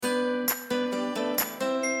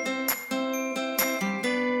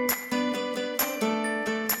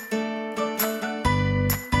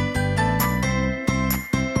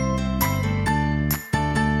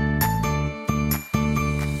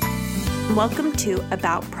welcome to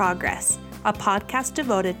About Progress, a podcast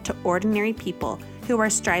devoted to ordinary people who are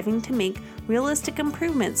striving to make realistic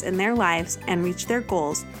improvements in their lives and reach their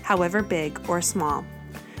goals, however big or small.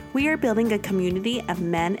 We are building a community of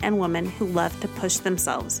men and women who love to push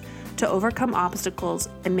themselves, to overcome obstacles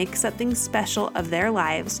and make something special of their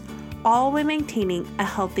lives, all while maintaining a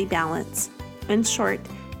healthy balance. In short,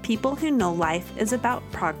 people who know life is about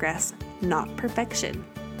progress, not perfection.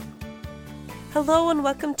 Hello and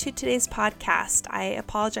welcome to today's podcast. I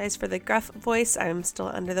apologize for the gruff voice. I'm still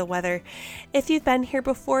under the weather. If you've been here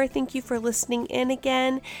before, thank you for listening in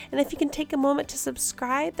again. And if you can take a moment to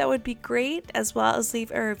subscribe, that would be great, as well as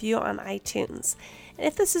leave a review on iTunes. And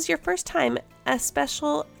if this is your first time, a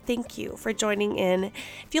special thank you for joining in.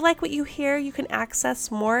 If you like what you hear, you can access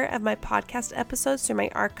more of my podcast episodes through my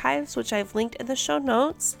archives, which I've linked in the show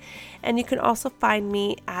notes. And you can also find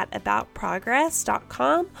me at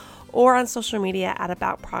aboutprogress.com or on social media at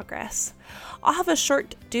About Progress. I'll have a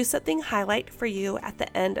short do something highlight for you at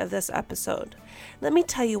the end of this episode. Let me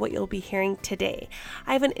tell you what you'll be hearing today.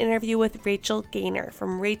 I have an interview with Rachel Gaynor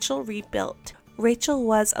from Rachel Rebuilt. Rachel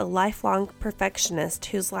was a lifelong perfectionist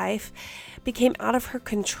whose life became out of her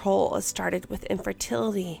control. It started with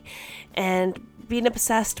infertility and being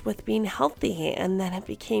obsessed with being healthy, and then it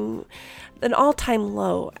became an all-time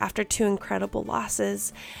low after two incredible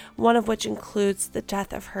losses, one of which includes the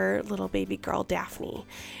death of her little baby girl, Daphne.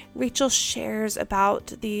 Rachel shares about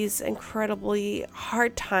these incredibly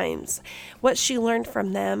hard times, what she learned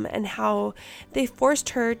from them, and how they forced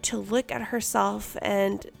her to look at herself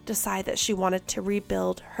and decide that she wanted to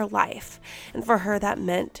rebuild her life. And for her, that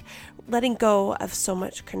meant letting go of so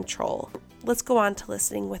much control. Let's go on to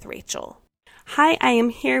listening with Rachel. Hi, I am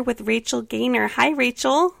here with Rachel Gaynor. Hi,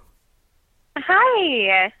 Rachel.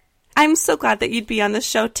 Hi. I'm so glad that you'd be on the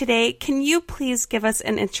show today. Can you please give us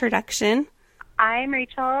an introduction? I'm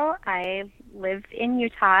Rachel. I live in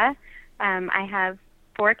Utah. I have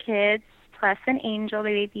 4 kids plus an angel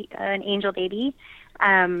baby.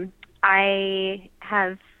 I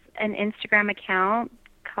have an Instagram account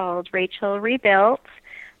called Rachel Rebuilt.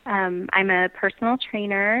 I'm a personal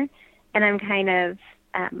trainer, and I'm kind of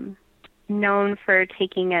known for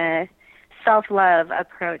taking a self-love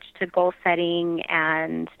approach to goal setting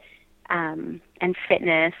and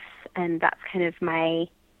fitness, and that's kind of my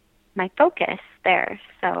focus there.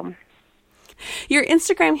 So your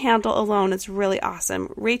Instagram handle alone is really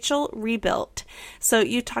awesome, Rachel Rebuilt. So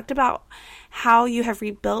you talked about how you have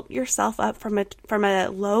rebuilt yourself up from a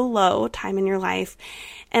low time in your life.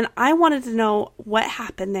 And I wanted to know what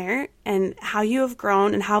happened there and how you have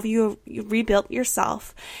grown and how you rebuilt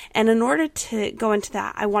yourself. And in order to go into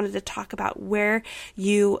that, I wanted to talk about where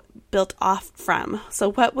you built off from.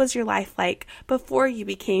 So what was your life like before you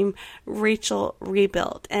became Rachel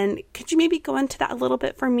Rebuilt? And could you maybe go into that a little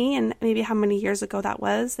bit for me, and maybe how many years ago that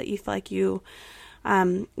was that you feel like you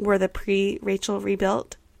were the pre-Rachel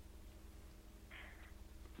Rebuilt?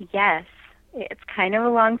 Yes, it's kind of a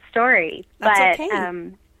long story, That's but okay.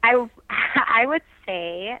 I would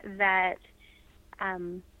say that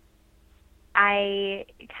I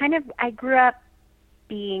grew up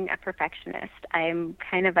being a perfectionist. I'm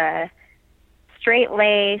kind of a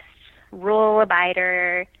straight-laced,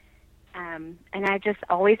 rule-abider, and I've just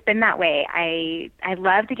always been that way. I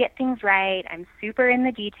love to get things right. I'm super in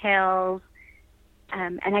the details,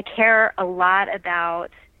 and I care a lot about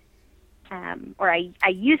I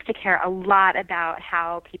used to care a lot about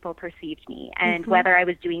how people perceived me and whether I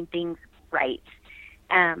was doing things right.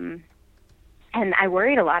 And I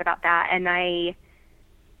worried a lot about that. And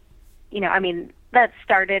that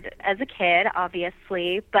started as a kid,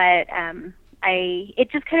 obviously, but it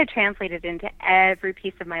just kind of translated into every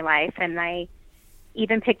piece of my life. And I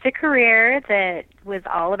even picked a career that was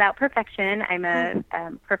all about perfection. I'm a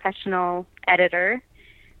professional editor.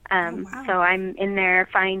 Wow. So I'm in there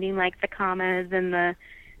finding like the commas and the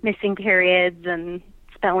missing periods and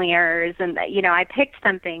spelling errors. And, I picked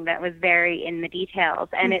something that was very in the details,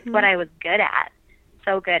 and it's what I was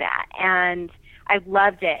so good at. And I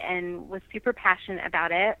loved it and was super passionate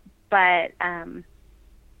about it. But,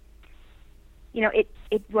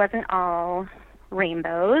 it wasn't all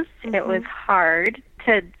rainbows. It was hard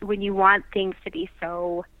when you want things to be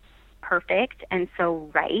so perfect and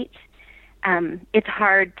so right. It's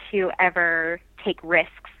hard to ever take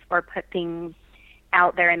risks or put things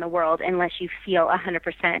out there in the world unless you feel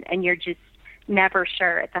 100%, and you're just never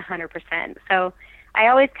sure it's 100%. So I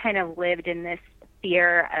always kind of lived in this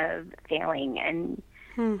fear of failing, and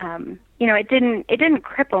it didn't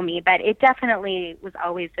cripple me, but it definitely was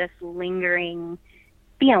always this lingering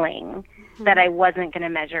feeling that I wasn't going to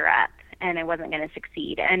measure up and I wasn't going to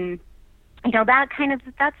succeed. And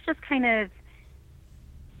that's just kind of,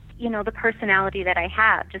 the personality that I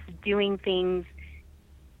have, just doing things.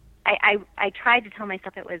 I tried to tell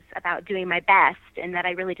myself it was about doing my best and that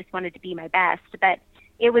I really just wanted to be my best, but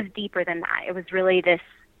it was deeper than that. It was really this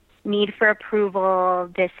need for approval,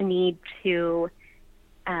 this need to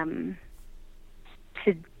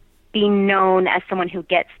be known as someone who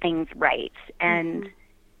gets things right. And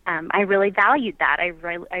I really valued that. I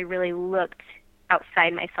really looked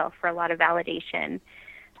outside myself for a lot of validation.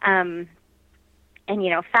 And,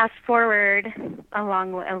 fast forward a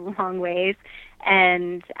long ways,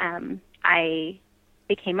 and I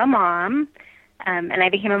became a mom, and I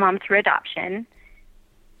became a mom through adoption.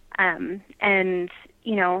 And,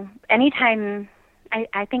 anytime,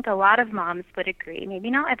 I think a lot of moms would agree, maybe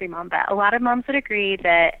not every mom, but a lot of moms would agree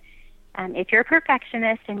that if you're a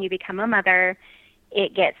perfectionist and you become a mother,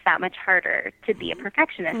 it gets that much harder to be a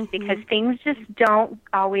perfectionist because things just don't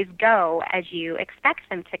always go as you expect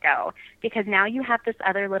them to go, because now you have this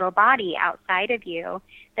other little body outside of you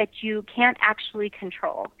that you can't actually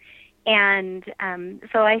control. And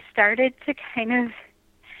so I started to kind of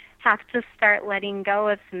have to start letting go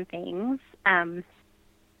of some things.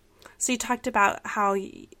 So you talked about how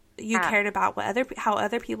you cared about how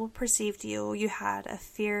other people perceived you. You had a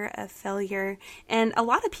fear of failure. And a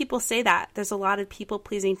lot of people say that. There's a lot of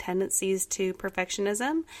people-pleasing tendencies to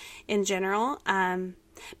perfectionism in general.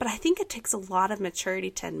 But I think it takes a lot of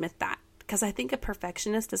maturity to admit that, because I think a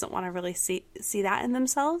perfectionist doesn't want to really see that in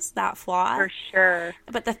themselves, that flaw. For sure.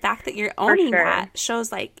 But the fact that you're owning that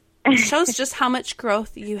shows just how much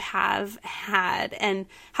growth you have had and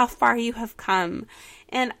how far you have come.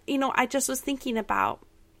 And, I just was thinking about,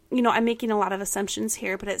 I'm making a lot of assumptions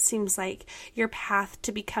here, but it seems like your path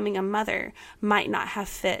to becoming a mother might not have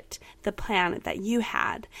fit the plan that you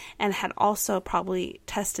had, and had also probably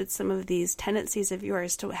tested some of these tendencies of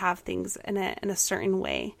yours to have things in a certain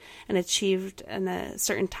way and achieved in a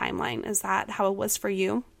certain timeline. Is that how it was for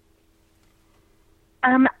you?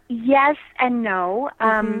 Yes and no.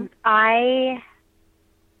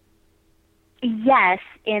 Yes,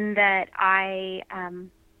 in that I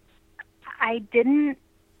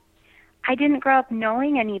didn't grow up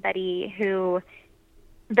knowing anybody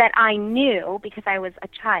that I knew, because I was a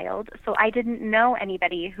child. So I didn't know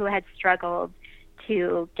anybody who had struggled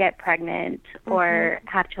to get pregnant or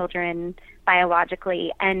have children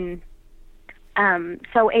biologically. And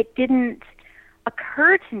so it didn't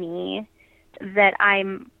occur to me that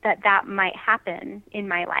that might happen in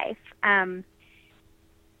my life.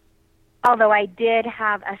 Although I did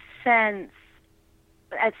have a sense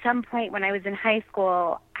at some point when I was in high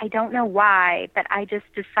school, I don't know why, but I just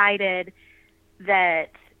decided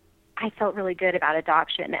that I felt really good about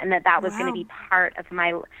adoption, and that was going to be part of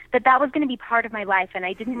my life, and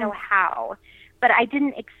I didn't know how, but I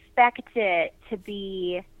didn't expect it to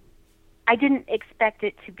be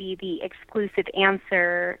the exclusive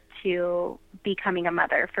answer to becoming a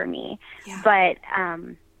mother for me. Yeah.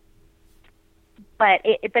 But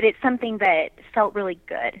it's something that felt really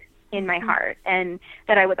good in my heart, and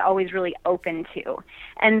that I was always really open to.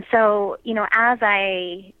 And so, as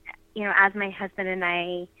my husband and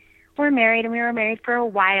I were married, and we were married for a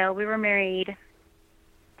while, we were married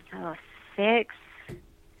 6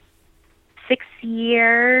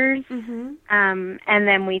 years. And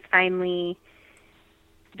then we finally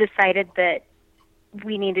decided that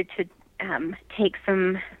we needed to make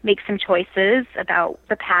some choices about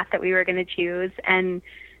the path that we were going to choose. And,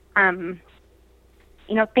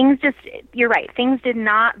 you're right, things did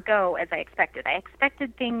not go as I expected. I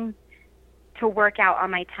expected things to work out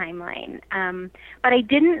on my timeline. But I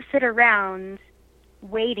didn't sit around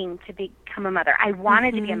waiting to become a mother. I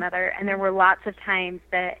wanted to be a mother, and there were lots of times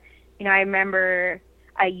that, I remember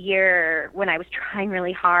a year when I was trying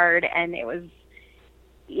really hard, and it was,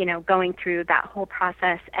 going through that whole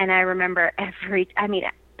process. And I remember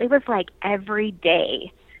it was like every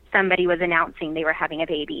day somebody was announcing they were having a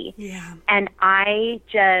baby. Yeah. And I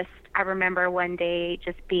remember one day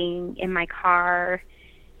just being in my car,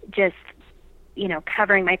 just,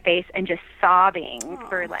 covering my face and just sobbing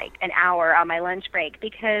for like an hour on my lunch break,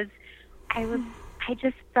 because I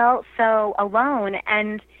just felt so alone.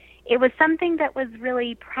 And it was something that was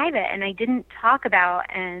really private and I didn't talk about.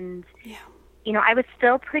 And, I was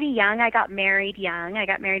still pretty young. I got married young. I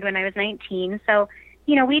got married when I was 19. So,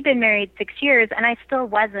 we'd been married 6 years, and I still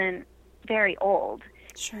wasn't very old.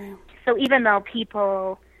 Sure. So even though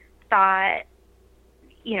people thought,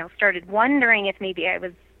 started wondering if maybe I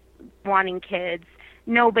was wanting kids,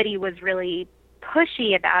 nobody was really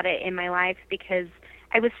pushy about it in my life because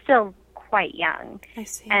I was still quite young. I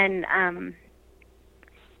see. And,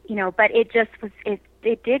 but it just was,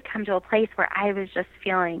 it did come to a place where I was just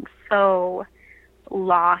feeling so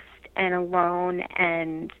lost and alone,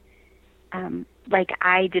 and like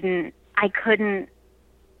I couldn't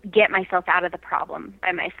get myself out of the problem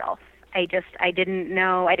by myself. I didn't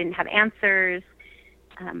know, I didn't have answers,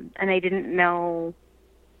 and I didn't know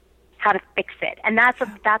how to fix it. And that's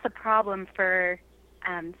a problem for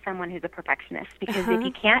someone who's a perfectionist, because if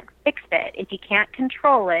you can't fix it, if you can't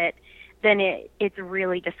control it, then it's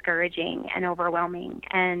really discouraging and overwhelming.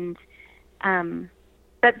 And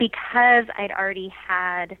but because I'd already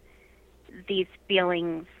had these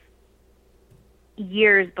feelings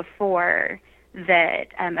years before that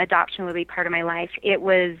adoption would be part of my life, it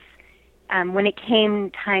was when it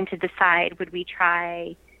came time to decide, would we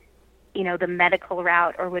try, the medical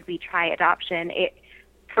route or would we try adoption?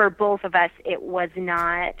 For both of us,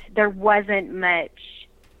 there wasn't much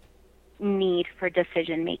need for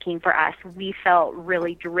decision making for us. We felt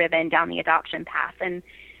really driven down the adoption path. And,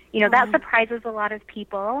 that surprises a lot of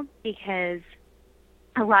people, because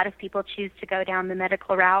a lot of people choose to go down the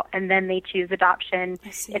medical route and then they choose adoption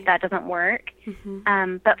if that doesn't work.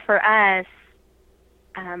 But for us,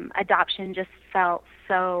 adoption just felt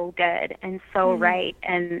so good and so right.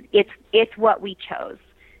 And it's what we chose.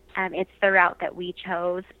 It's the route that we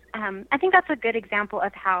chose. I think that's a good example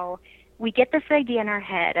of how we get this idea in our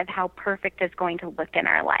head of how perfect is going to look in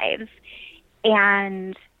our lives.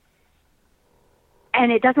 And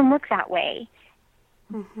it doesn't look that way.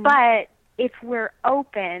 But if we're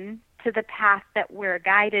open to the path that we're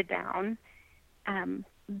guided down,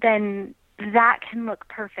 then that can look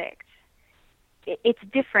perfect. It's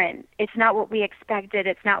different. It's not what we expected.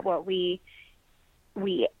 It's not what we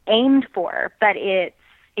aimed for, but it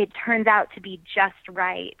turns out to be just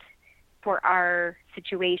right for our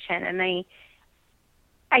situation. And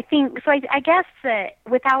I think, so I guess that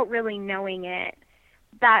without really knowing it,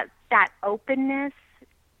 that openness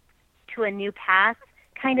to a new path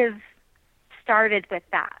kind of started with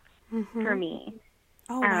that for me.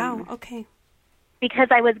 Oh, wow. Okay. Because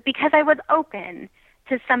I was open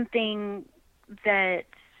to something that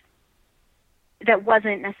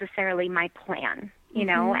wasn't necessarily my plan,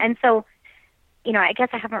 And so, I guess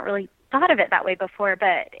I haven't really thought of it that way before,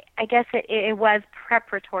 but I guess it was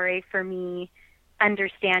preparatory for me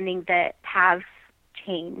understanding that paths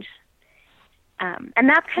change. And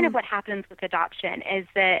that's kind of what happens with adoption, is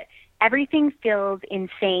that everything feels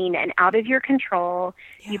insane and out of your control.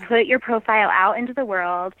 Yeah. You put your profile out into the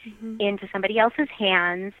world, into somebody else's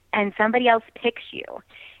hands, and somebody else picks you.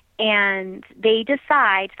 And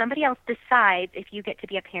somebody else decides if you get to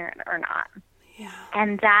be a parent or not. Yeah.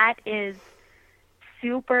 And that is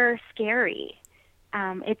super scary.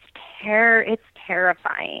 It's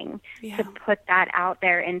terrifying to put that out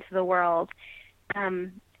there into the world.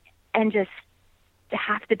 And just to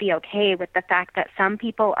have to be okay with the fact that some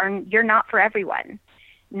people you're not for everyone.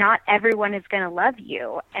 Not everyone is going to love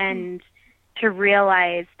you. And to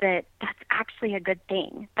realize that that's actually a good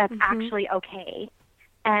thing. That's actually okay.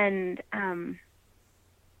 And,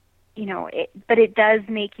 but it does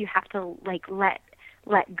make you have to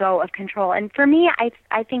let go of control. And for me,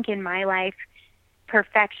 I think in my life,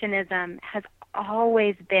 perfectionism has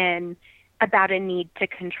always been about a need to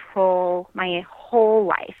control my whole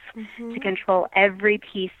life, to control every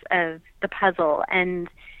piece of the puzzle. And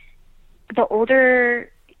the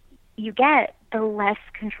older you get, the less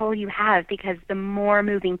control you have, because the more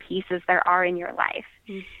moving pieces there are in your life.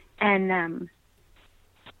 And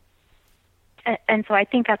so I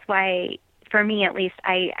think that's why, for me at least,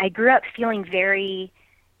 I grew up feeling very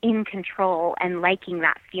in control and liking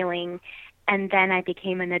that feeling. And then I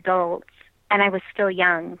became an adult, and I was still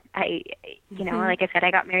young. Like I said,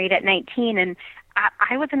 I got married at 19, and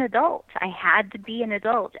I was an adult. I had to be an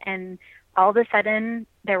adult. And all of a sudden,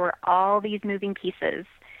 there were all these moving pieces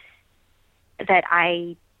that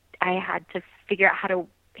I had to figure out how to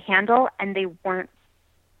handle, and they weren't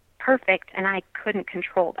perfect, and I couldn't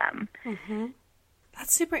control them.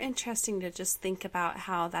 That's super interesting to just think about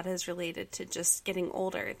how that is related to just getting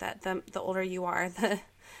older, that the older you are,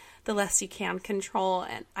 the less you can control.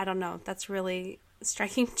 And I don't know, that's really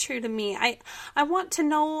striking true to me. I want to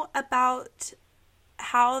know about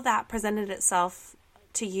how that presented itself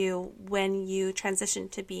to you when you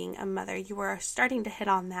transitioned to being a mother. You were starting to hit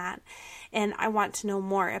on that, and I want to know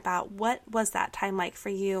more about what was that time like for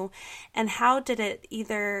you, and how did it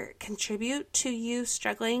either contribute to you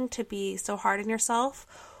struggling to be so hard on yourself,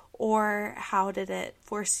 or how did it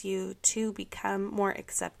force you to become more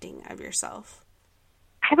accepting of yourself?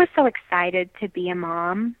 I was so excited to be a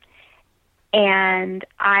mom, and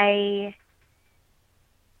I'd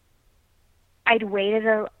waited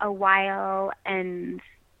a while, and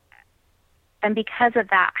because of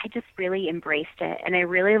that, I just really embraced it, and I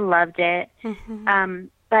really loved it. Mm-hmm.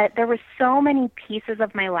 But there were so many pieces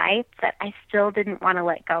of my life that I still didn't want to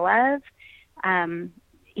let go of.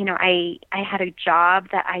 You know, I had a job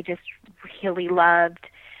that I just really loved,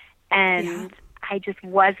 and I just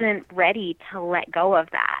wasn't ready to let go of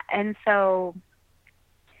that. And so,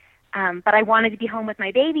 but I wanted to be home with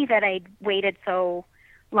my baby that I'd waited so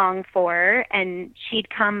long for, and she'd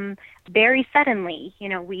come very suddenly. You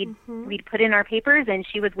know, we'd put in our papers, and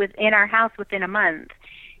she was in our house within a month.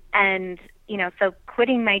 And, you know, so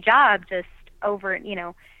quitting my job just over, you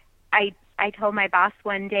know, I told my boss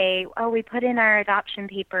one day, oh, we put in our adoption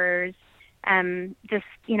papers, just,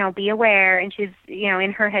 you know, be aware. And she's, you know,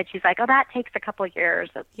 in her head, she's like, oh, that takes a couple of years.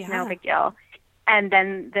 It's no big deal. And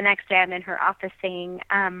then the next day I'm in her office saying,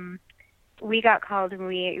 we got called and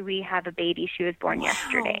we have a baby. She was born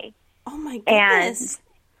yesterday. Oh my goodness.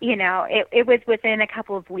 And, you know, it was within a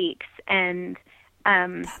couple of weeks. And,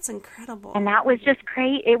 that's incredible. And that was just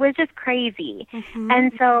crazy. It was just crazy. Mm-hmm.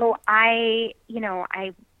 And so I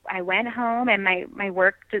went home, and my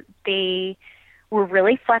work, they were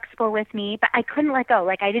really flexible with me, but I couldn't let go.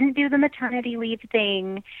 Like, I didn't do the maternity leave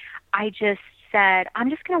thing. I just said, I'm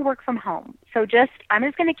just going to work from home. So I'm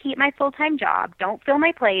just going to keep my full-time job. Don't fill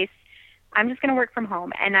my place. I'm just going to work from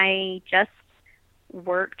home. And I just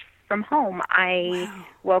worked from home. I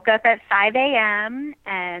woke up at 5 a.m.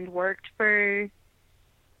 and worked for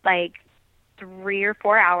like 3 or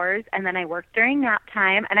 4 hours, and then I worked during nap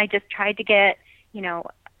time, and I just tried to get, you know,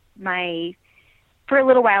 for a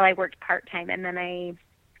little while I worked part-time, and then I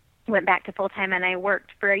went back to full-time, and I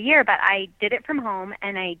worked for a year, but I did it from home,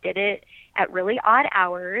 and I did it at really odd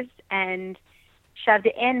hours and shoved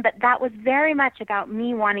it in. But that was very much about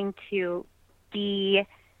me wanting to be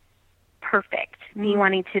perfect,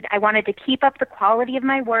 I wanted to keep up the quality of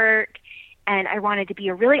my work, and I wanted to be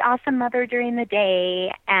a really awesome mother during the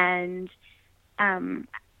day. And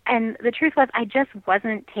the truth was, I just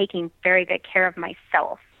wasn't taking very good care of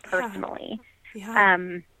myself personally. Yeah.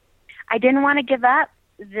 I didn't want to give up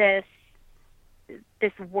this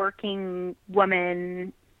working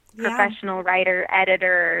woman, professional writer,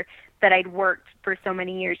 editor that I'd worked for so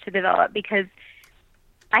many years to develop, because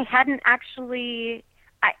I hadn't actually,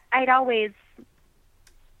 I'd always,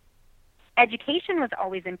 education was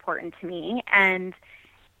always important to me,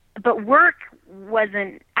 but work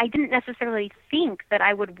wasn't, I didn't necessarily think that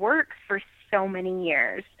I would work for so many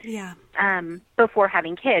years before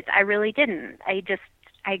having kids. I really didn't.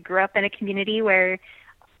 I grew up in a community where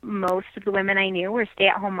most of the women I knew were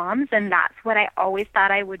stay-at-home moms, and that's what I always thought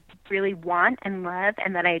I would really want and love,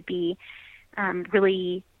 and that I'd be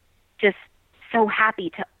really just so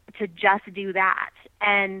happy to just do that.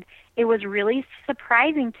 And it was really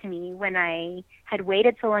surprising to me when I had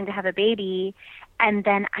waited so long to have a baby, and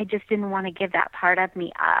then I just didn't want to give that part of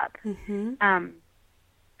me up. Mm-hmm.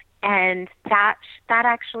 And that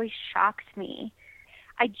actually shocked me.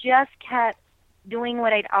 I just kept doing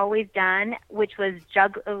what I'd always done, which was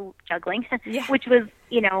juggling, which was,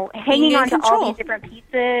 you know, hanging on to all these different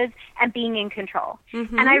pieces and being in control.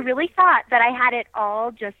 Mm-hmm. And I really thought that I had it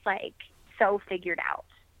all just like so figured out.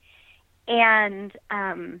 And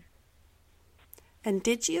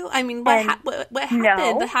did you? I mean, what happened?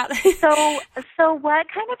 No. So what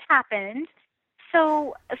kind of happened?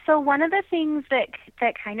 So one of the things that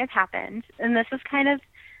kind of happened, and this is kind of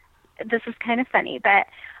funny, but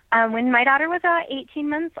when my daughter was about 18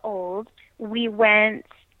 months old, we went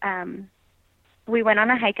on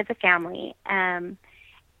a hike as a family, and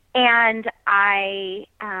I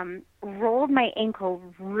rolled my ankle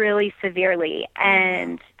really severely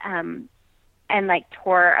and like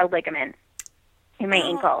tore a ligament in my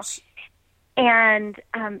ankle, and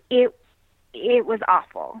it was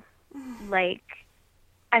awful. Like,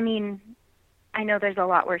 I mean, I know there's a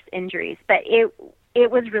lot worse injuries, but it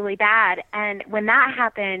was really bad. And when that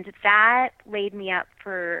happened, that laid me up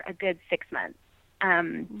for a good 6 months,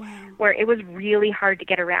 where it was really hard to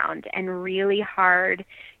get around and really hard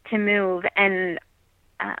to move. And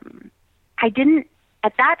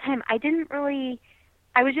at that time, I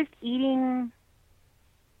was just eating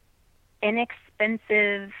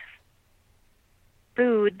inexpensive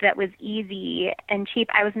food that was easy and cheap.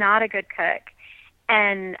 I was not a good cook.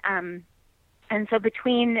 And so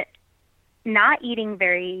between not eating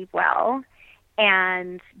very well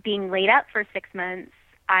and being laid up for 6 months,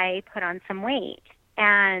 I put on some weight,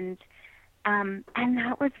 and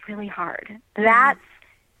that was really hard. That's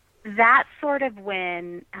sort of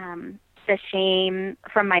when the shame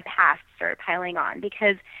from my past started piling on,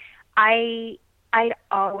 because I'd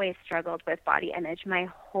always struggled with body image my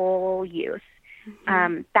whole youth.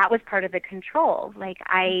 Mm-hmm. That was part of the control. Like,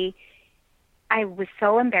 I was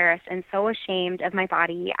so embarrassed and so ashamed of my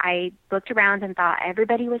body. I looked around and thought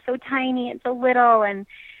everybody was so tiny and so little, and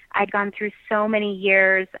I'd gone through so many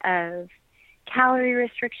years of calorie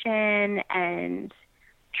restriction and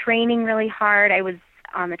training really hard. I was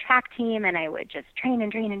on the track team, and I would just train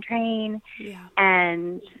and train and train. Yeah.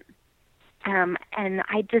 And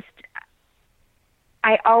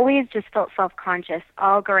I always just felt self-conscious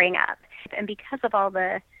all growing up. And because of all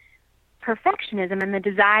the perfectionism and the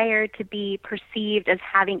desire to be perceived as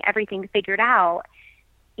having everything figured out,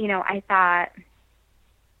 I thought,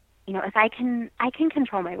 if I can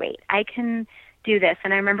control my weight, I can do this.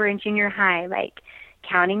 And I remember in junior high, like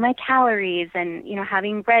counting my calories and,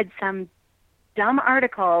 having read some dumb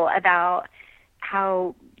article about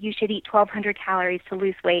how you should eat 1,200 calories to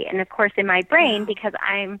lose weight. And of course, in my brain, because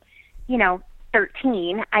I'm,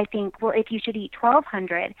 13, I think, well, if you should eat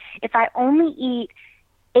 1,200, if I only eat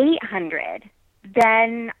 800,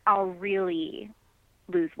 then I'll really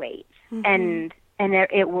lose weight. Mm-hmm. And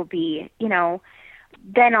it will be,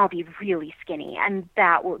 then I'll be really skinny, and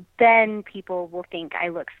then people will think I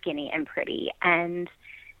look skinny and pretty. And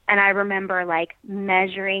I remember like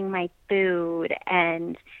measuring my food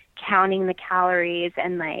and counting the calories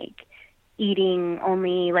and like eating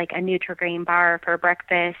only like a Nutri-Grain bar for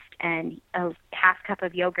breakfast and a half cup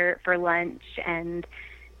of yogurt for lunch and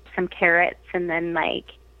some carrots, and then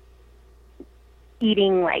like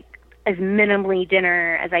eating like as minimally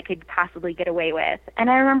dinner as I could possibly get away with. And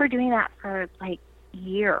I remember doing that for like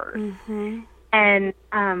years. Mm-hmm. And,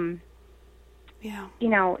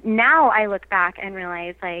 now I look back and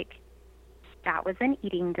realize like that was an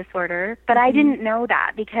eating disorder, but I didn't know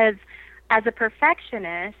that because as a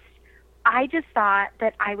perfectionist, I just thought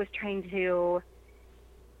that I was trying to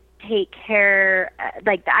take care,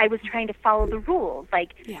 like I was trying to follow the rules.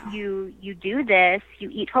 Like you do this, you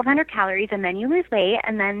eat 1,200 calories and then you lose weight.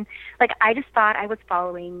 And then like, I just thought I was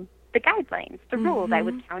following the guidelines, the rules. I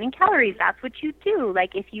was counting calories. That's what you do.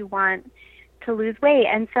 Like if you want to lose weight.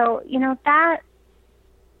 And so,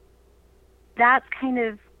 that's kind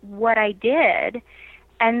of what I did.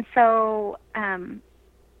 And so,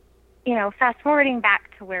 fast forwarding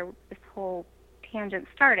back to where this whole tangent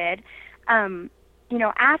started,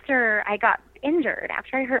 after I got injured,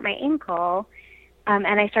 after I hurt my ankle, and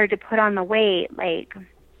I started to put on the weight, like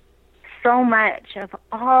so much of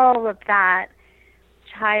all of that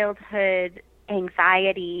childhood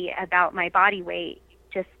anxiety about my body weight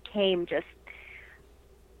just came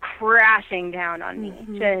crashing down on me,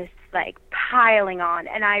 just like piling on.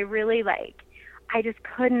 And I really I just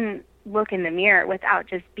couldn't look in the mirror without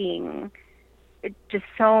just being just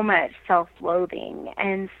so much self-loathing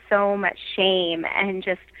and so much shame and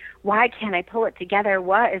just, why can't I pull it together?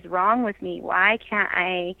 What is wrong with me? Why can't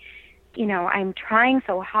I, I'm trying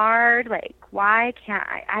so hard. Like, why can't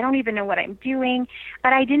I don't even know what I'm doing,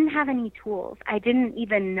 but I didn't have any tools. I didn't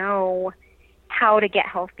even know how to get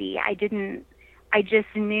healthy. I just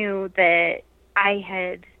knew that I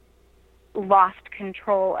had lost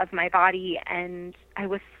control of my body, and I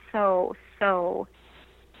was so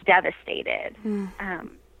devastated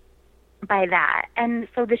by that. And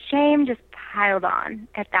so the shame just piled on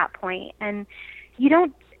at that point. And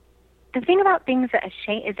the thing about things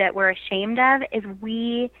that we're ashamed of is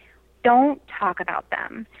we don't talk about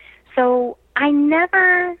them. So I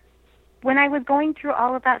never, when I was going through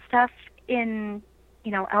all of that stuff in,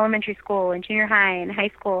 elementary school and junior high and high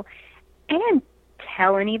school, I didn't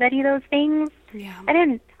tell anybody those things. Yeah. I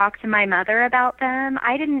didn't talk to my mother about them.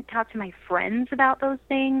 I didn't talk to my friends about those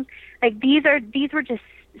things. Like these were just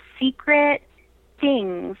secret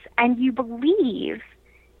things, and you believe,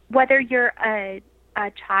 whether you're a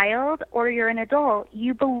child or you're an adult,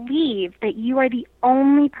 you believe that you are the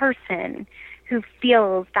only person who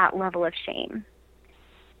feels that level of shame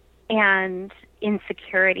and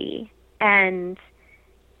insecurity, and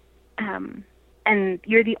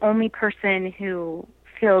you're the only person who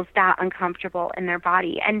feels that uncomfortable in their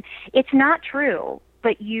body. And it's not true,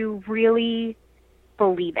 but you really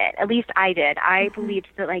believe it. At least I did. I believed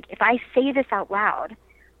that, like, if I say this out loud,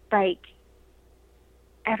 like,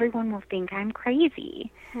 everyone will think I'm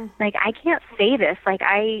crazy. Like, I can't say this. Like,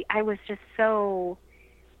 I was just so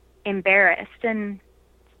embarrassed. And,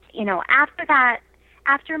 after that,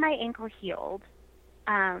 after my ankle healed,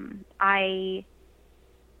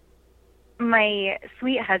 my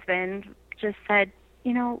sweet husband just said,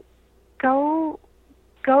 go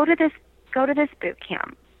to this boot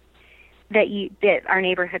camp that our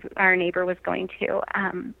neighbor was going to.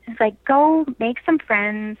 It's like, go make some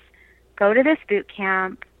friends, go to this boot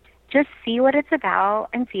camp, just see what it's about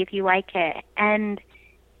and see if you like it. And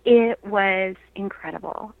it was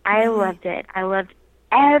incredible. I loved it. I loved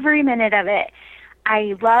every minute of it.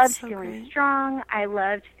 I loved So feeling great. strong. I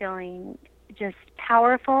loved feeling just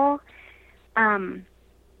powerful. And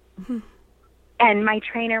my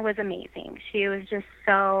trainer was amazing. She was just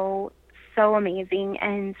so amazing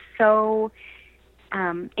and so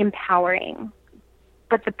empowering.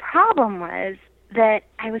 But the problem was that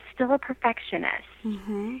I was still a perfectionist.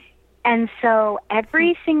 Mm-hmm. And so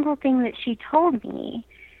every single thing that she told me,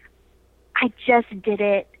 I just did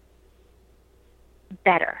it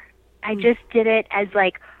better. I just did it as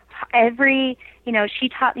like she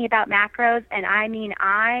taught me about macros, and I mean,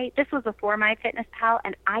 this was before MyFitnessPal,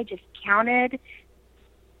 and I just counted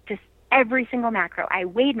just every single macro. I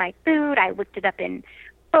weighed my food. I looked it up in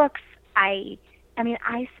books. I'm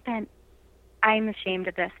ashamed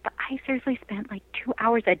of this, but I seriously spent like 2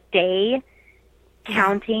 hours a day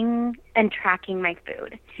counting and tracking my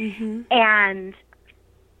food. Mm-hmm. And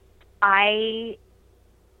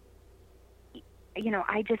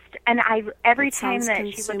every time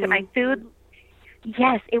that she looked at my food,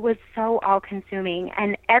 yes, it was so all-consuming.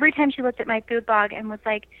 And every time she looked at my food log and was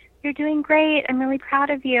like, "You're doing great. I'm really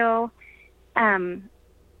proud of you,"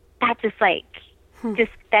 that just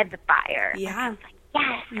just fed the fire. Yeah. I was like,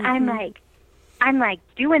 yes, Mm-hmm. I'm like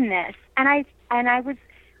doing this, and I was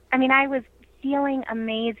feeling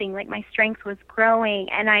amazing. Like my strength was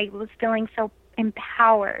growing, and I was feeling so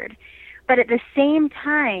empowered. But at the same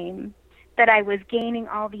time that I was gaining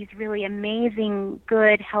all these really amazing,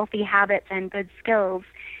 good, healthy habits and good skills,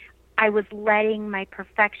 I was letting my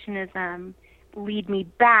perfectionism lead me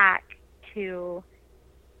back to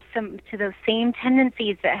those same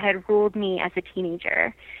tendencies that had ruled me as a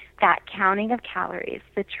teenager. That counting of calories,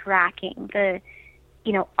 the tracking,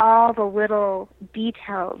 all the little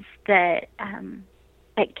details that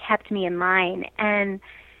kept me in line. And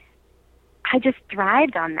I just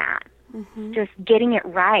thrived on that. Mm-hmm. Just getting it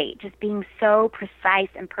right, just being so precise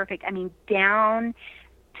and perfect. I mean, down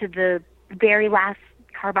to the very last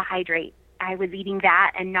carbohydrate, I was eating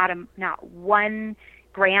that and not 1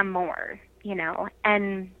 gram more,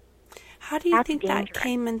 and How do you think dangerous. that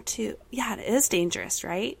came into, it is dangerous,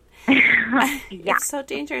 right? Yeah. It's so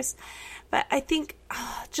dangerous. But I think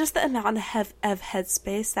just the amount of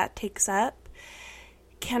headspace that takes up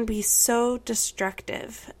can be so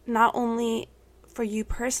destructive, not only for you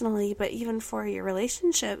personally, but even for your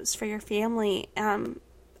relationships, for your family.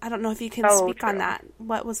 I don't know if you can speak true. on that.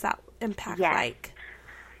 What was that impact like?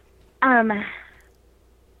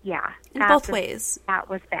 Yeah. In both ways. That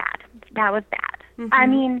was bad. Mm-hmm. I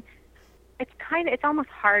mean, it's almost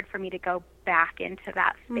hard for me to go back into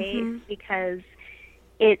that space because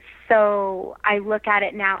I look at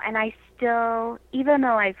it now, and I still, even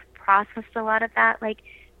though I've processed a lot of that, like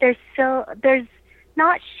there's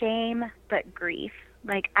not shame, but grief.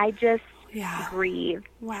 Like I just grieve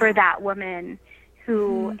for that woman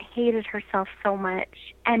who hated herself so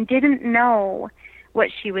much and didn't know what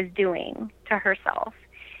she was doing to herself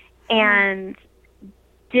and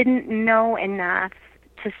didn't know enough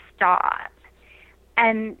to stop.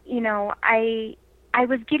 And, I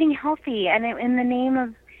was getting healthy, and in the name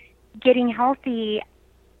of getting healthy,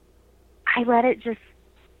 I let it just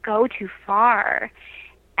go too far.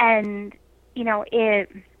 And, the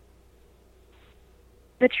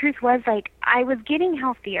truth was, like, I was getting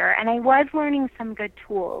healthier, and I was learning some good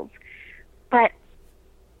tools, but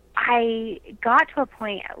I got to a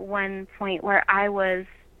point at one point where I was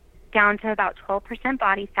down to about 12%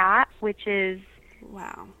 body fat, which is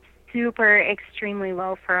super extremely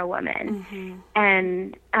low for a woman. Mm-hmm.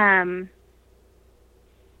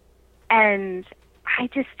 And I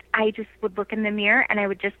just would look in the mirror, and I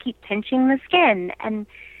would just keep pinching the skin and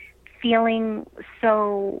feeling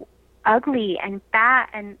so ugly and fat,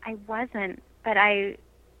 and I wasn't, but I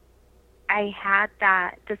had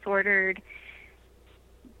that disordered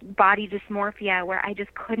body dysmorphia where I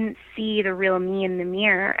just couldn't see the real me in the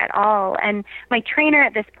mirror at all. And my trainer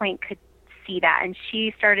at this point could see that, and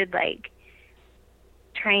she started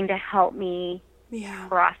trying to help me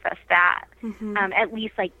process that. At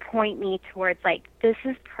least point me towards this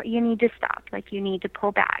is you need to stop, you need to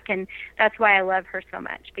pull back. And that's why I love her so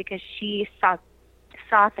much, because she saw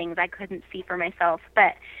things I couldn't see for myself.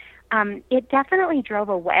 But it definitely drove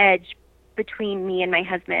a wedge between me and my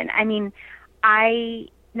husband. I mean,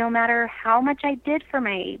 no matter how much I did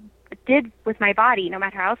with my body, no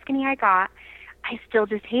matter how skinny I got, I still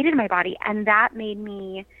just hated my body, and that made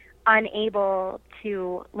me unable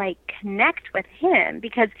to connect with him,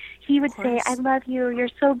 because he would say, "I love you, you're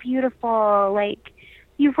so beautiful,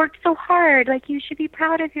 you've worked so hard, you should be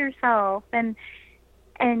proud of yourself." And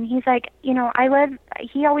he's like, he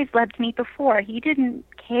always loved me before. He didn't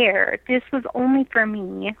care. This was only for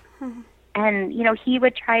me. And, he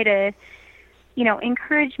would try to,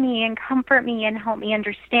 encourage me and comfort me and help me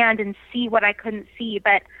understand and see what I couldn't see.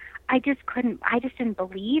 But I just didn't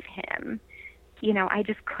believe him. I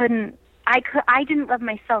just couldn't, I didn't love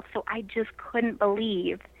myself, so I just couldn't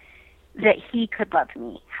believe that he could love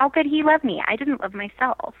me. How could he love me? I didn't love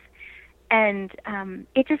myself. And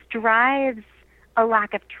it just drives a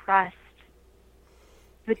lack of trust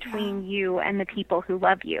between you and the people who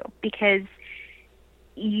love you, because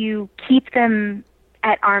you keep them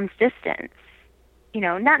at arm's distance,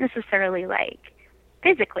 not necessarily like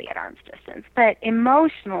physically at arm's distance, but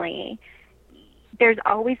emotionally. There's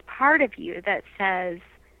always part of you that says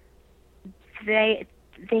they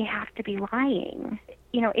have to be lying.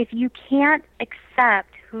 If you can't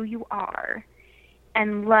accept who you are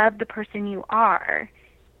and love the person you are,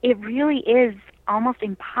 it really is almost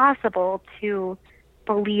impossible to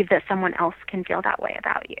believe that someone else can feel that way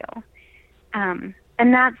about you.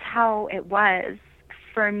 And that's how it was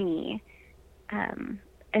for me.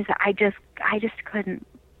 Is I just couldn't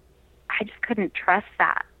trust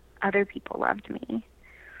that other people loved me.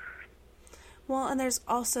 Well, and there's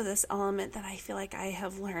also this element that I feel like I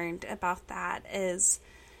have learned about that is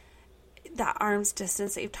that arm's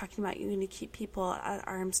distance that you're talking about. You need to keep people at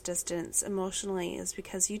arm's distance emotionally, is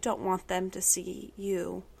because you don't want them to see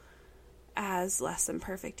you as less than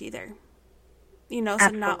perfect either. So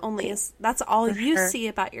Absolutely. Not only is that's all For you sure. see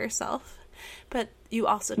about yourself, but you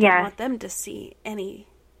also don't want them to see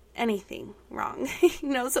anything wrong.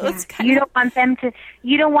 So it's kind you of, don't want them to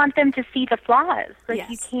see the flaws. Like,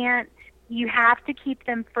 yes. You have to keep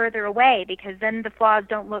them further away, because then the flaws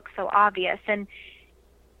don't look so obvious. And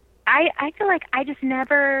I feel like I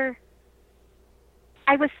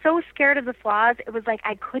was so scared of the flaws, it was like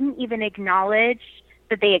I couldn't even acknowledge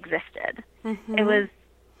that they existed. Mm-hmm. It was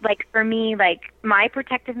like, for me, like, my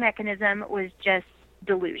protective mechanism was just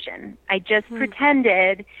delusion. I just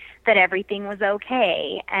pretended that everything was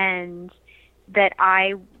okay, and that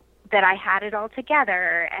I had it all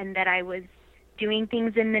together, and that I was doing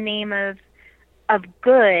things in the name of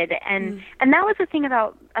good. And that was the thing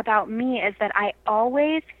about me, is that I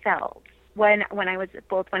always felt when I was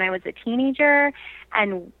a teenager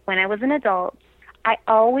and when I was an adult, I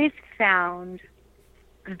always found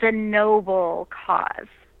the noble cause.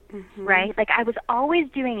 Mm-hmm. Right? Like, I was always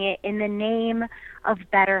doing it in the name of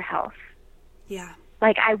better health. Yeah.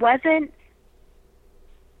 Like,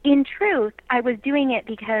 in truth, I was doing it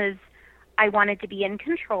because I wanted to be in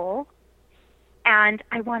control and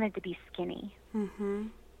I wanted to be skinny. Mm-hmm.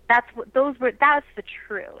 That's the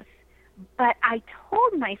truth. But I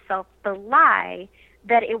told myself the lie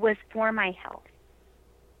that it was for my health.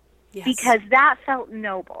 Yes. Because that felt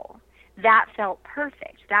noble. That felt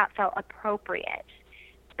perfect. That felt appropriate.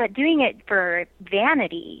 But doing it for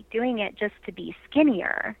vanity, doing it just to be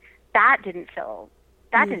skinnier, that didn't feel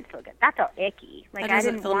good. That felt icky. Like, that doesn't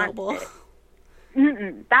I didn't feel want noble.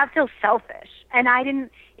 That feels selfish. And I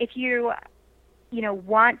didn't. If you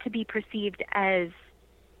want to be perceived as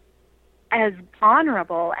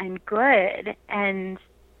honorable and good, and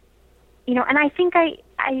and I think I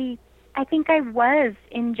was,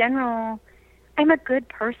 in general. I'm a good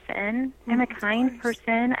person. I'm a kind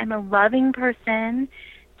person. I'm a loving person.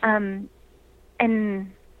 But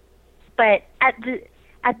at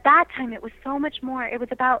that time, it was so much more. It was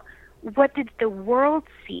about, what did the world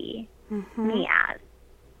see me as?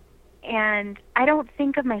 And I don't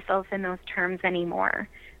think of myself in those terms anymore.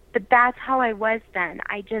 But that's how I was then.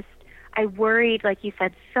 I worried, like you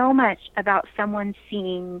said, so much about someone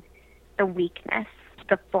seeing the weakness,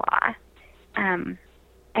 the flaw.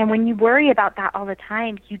 And when you worry about that all the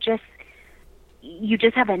time, you just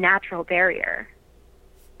have a natural barrier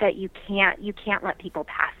that you can't let people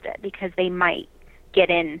past it, because they might get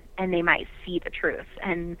in and they might see the truth.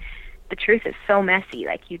 And the truth is so messy,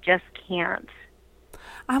 like, you just can't.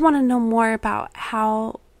 I want to know more about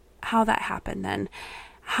how that happened then.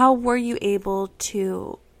 How were you able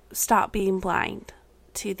to stop being blind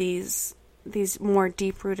to these more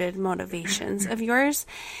deep-rooted motivations of yours,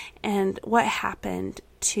 and what happened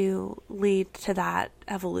to lead to that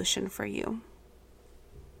evolution for you?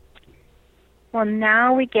 Well,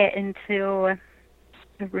 now we get into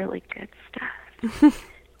the really good stuff.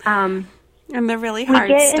 And the really hard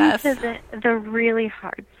stuff. We get into the really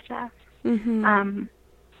hard stuff. Mm-hmm.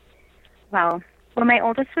 Well, when my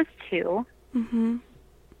oldest was 2,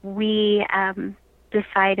 we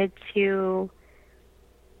decided to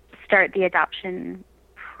start the adoption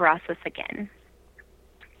process again.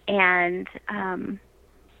 And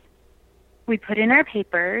we put in our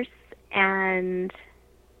papers, and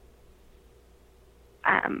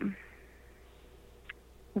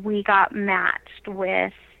we got matched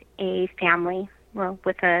with a family, well,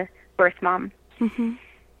 with a birth mom. Mm-hmm.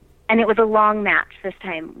 And it was a long match this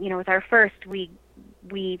time. You know, with our first, we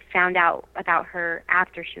found out about her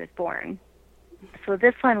after she was born. So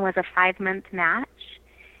this one was a 5-month match.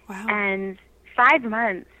 Wow. And 5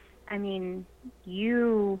 months, I mean,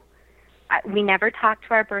 we never talked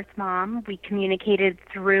to our birth mom. We communicated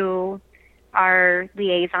through our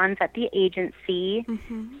liaisons at the agency.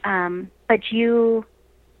 Mm-hmm. But you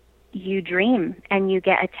dream and you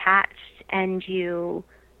get attached and you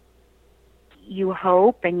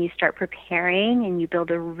hope and you start preparing and you build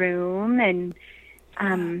a room and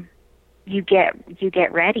you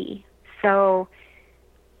get ready. So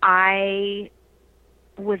I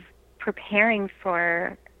was preparing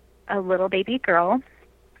for a little baby girl.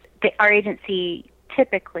 Our agency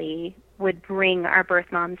typically would bring our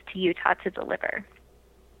birth moms to Utah to deliver.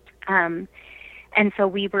 And so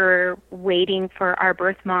we were waiting for our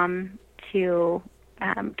birth mom to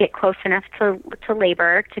get close enough to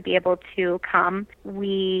labor to be able to come.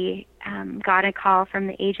 We got a call from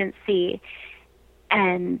the agency,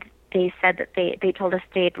 and they said that they told us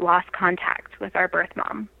they'd lost contact with our birth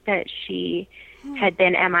mom, that she had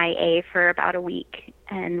been MIA for about a week,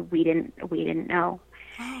 and we didn't know.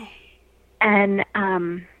 Wow. And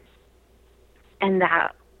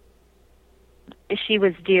that she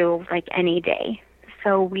was due like any day.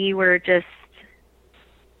 So we were just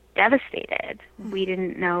devastated. We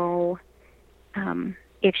didn't know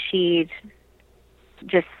if she'd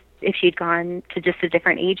gone to just a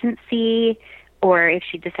different agency or if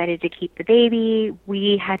she decided to keep the baby.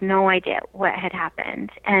 We had no idea what had happened,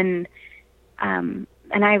 and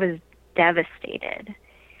I was devastated.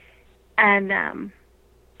 And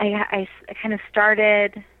I kind of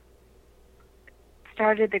started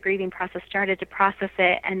the grieving process, started to process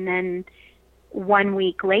it, and then 1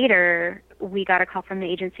 week later, we got a call from the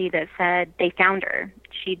agency that said they found her.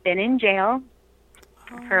 She'd been in jail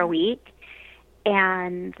for a week,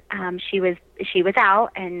 and she was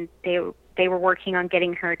out, and they were working on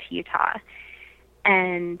getting her to Utah.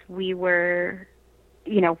 And we felt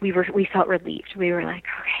relieved. We were like,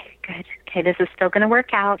 okay, good. Okay, this is still going to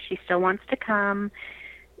work out. She still wants to come.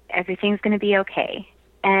 Everything's going to be okay.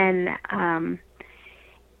 And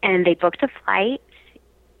they booked a flight,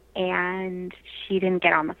 and she didn't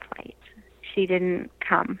get on the flight. She didn't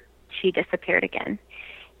come. She disappeared again.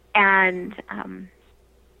 And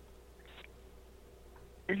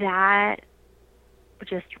that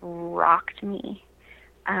just rocked me.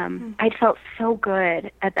 I felt so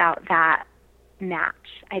good about that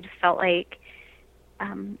match. I just felt like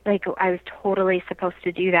I was totally supposed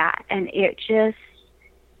to do that, and it just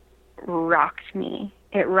rocked me.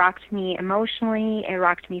 It rocked me emotionally, it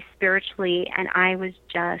rocked me spiritually, and I was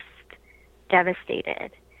just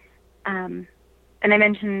devastated. And I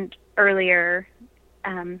mentioned earlier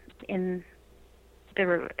in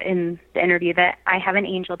the interview that I have an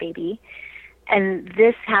angel baby, and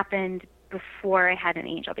this happened before I had an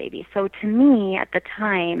angel baby. So to me, at the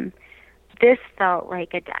time, this felt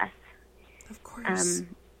like a death. Of course.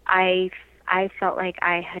 I felt like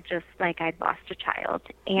I had just, like, I'd lost a child.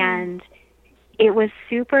 And it was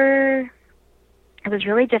really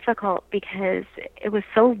difficult because it was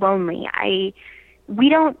so lonely. We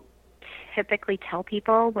don't typically tell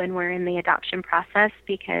people when we're in the adoption process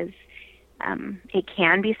because it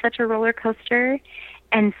can be such a roller coaster.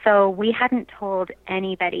 And so we hadn't told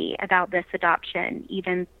anybody about this adoption,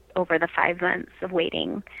 even over the 5 months of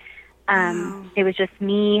waiting. Wow. It was just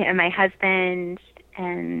me and my husband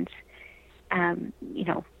and,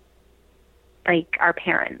 like our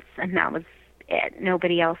parents, and that was it.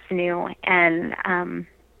 Nobody else knew. And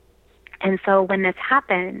so when this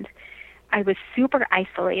happened, I was super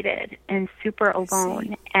isolated and super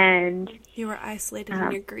alone. And you were isolated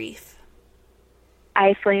in your grief.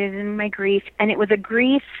 Isolated in my grief. And it was a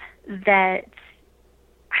grief that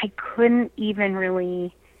I couldn't even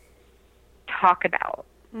really talk about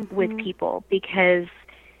with people because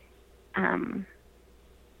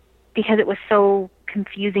it was so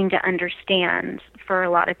confusing to understand for a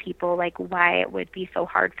lot of people, like why it would be so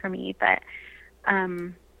hard for me. But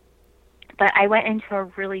I went into a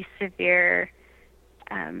really severe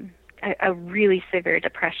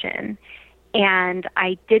depression, and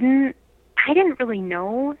I didn't really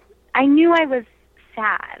know. I knew I was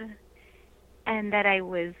sad, and that I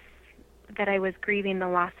was grieving the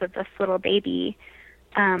loss of this little baby.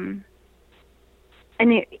 And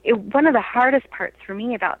one of the hardest parts for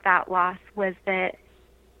me about that loss was that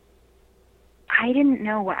I didn't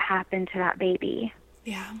know what happened to that baby.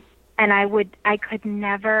 Yeah. And I could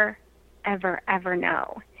never, ever, ever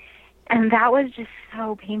know. And that was just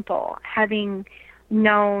so painful, having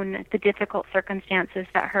known the difficult circumstances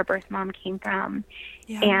that her birth mom came from.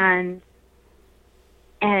 Yeah.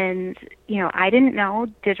 And, you know, I didn't know,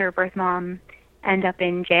 did her birth mom end up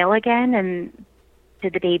in jail again? And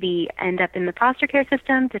did the baby end up in the foster care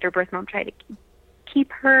system? Did her birth mom try to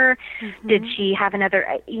keep her? Mm-hmm. Did she have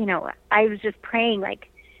another, you know, I was just praying, like,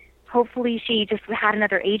 hopefully she just had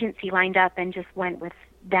another agency lined up and just went with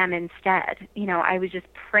them instead. You know, I was just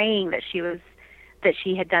praying that she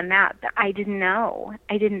had done that. But I didn't know.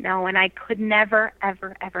 And I could never,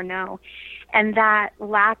 ever, ever know. And that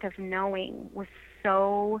lack of knowing was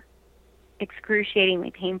so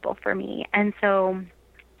excruciatingly painful for me. And so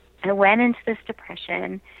I went into this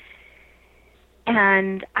depression,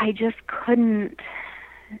 and I just couldn't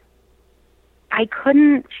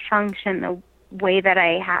function the way that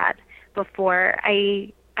I had before.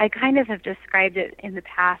 I kind of have described it in the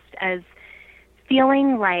past as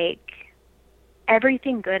feeling like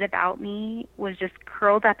everything good about me was just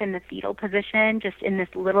curled up in the fetal position, just in this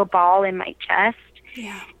little ball in my chest.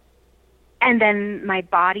 Yeah. And then my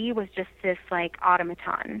body was just this, like,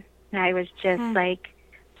 automaton. And I was just, like,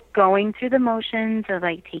 going through the motions of,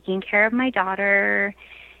 like, taking care of my daughter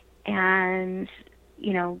and,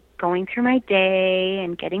 you know, going through my day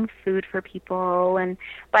and getting food for people.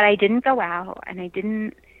 But I didn't go out, and I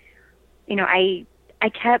didn't, you know, I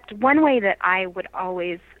kept, one way that I would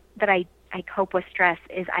always, that I cope with stress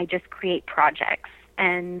is I just create projects.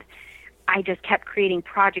 And I just kept creating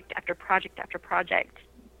project after project after project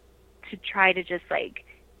to try to just, like,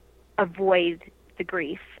 avoid the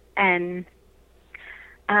grief. And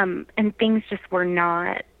things just were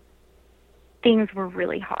not, things were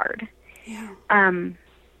really hard. Yeah.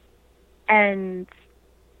 And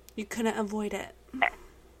you couldn't avoid it.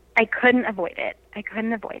 I couldn't avoid it.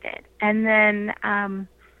 And then,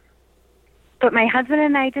 but my husband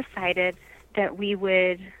and I decided that we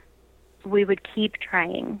would keep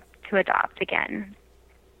trying to adopt again.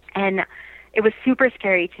 And it was super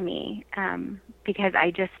scary to me, because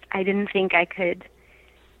I didn't think I could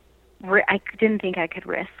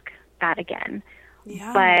risk that again.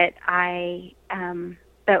 Yeah.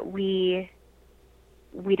 But we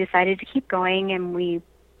decided to keep going, and we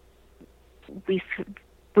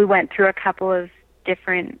went through a couple of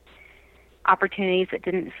different opportunities that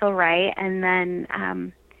didn't feel right, and then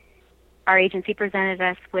our agency presented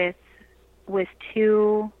us with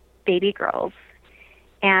two baby girls,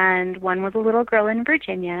 and one was a little girl in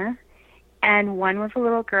Virginia, and one was a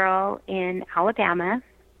little girl in Alabama.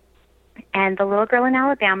 And the little girl in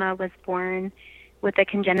Alabama was born with a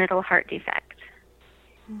congenital heart defect.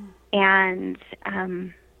 And,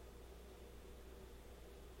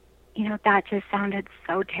 you know, that just sounded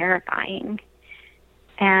so terrifying.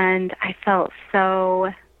 And I felt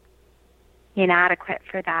so inadequate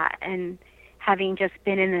for that. And having just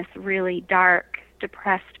been in this really dark,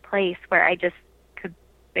 depressed place where I just could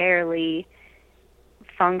barely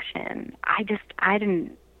function, I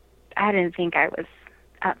didn't think I was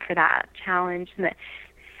up for that challenge. And that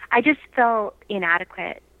I just felt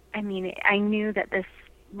inadequate. I mean, I knew that this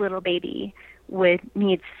little baby would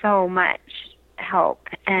need so much help.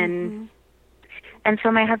 And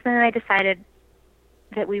so my husband and I decided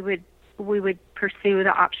that we would pursue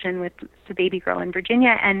the option with the baby girl in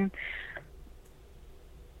Virginia. And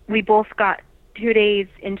we both got 2 days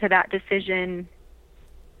into that decision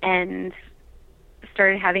and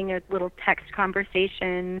started having a little text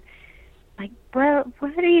conversation, like, what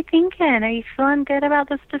are you thinking? Are you feeling good about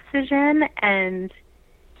this decision? And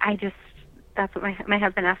that's what my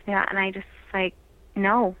husband asked me that, and I just, like,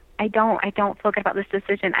 no, I don't feel good about this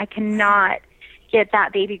decision. I cannot get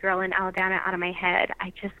that baby girl in Alabama out of my head.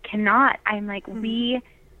 I just cannot. I'm like, we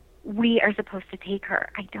are supposed to take her.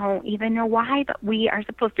 I don't even know why, but we are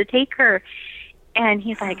supposed to take her. And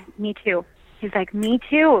he's like, me too. He's like, me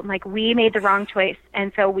too. I'm like, we made the wrong choice.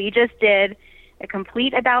 And so we just did a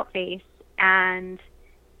complete about face. And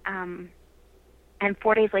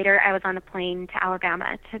 4 days later, I was on a plane to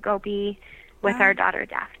Alabama to go be with our daughter,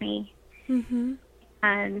 Daphne. Mm-hmm.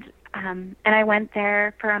 And I went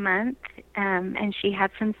there for a month, and she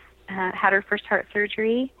had had her first heart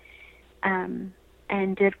surgery, and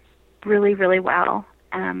did really, really well.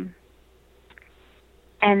 And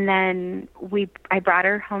then I brought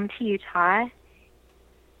her home to Utah,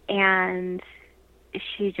 and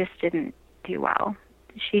she just didn't do well.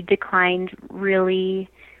 She declined really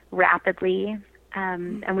rapidly,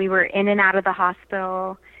 and we were in and out of the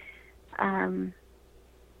hospital, and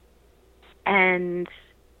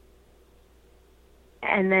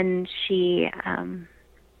then she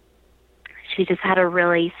just had a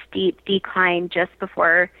really steep decline just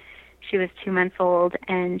before she was 2 months old,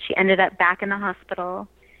 and she ended up back in the hospital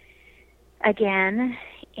again,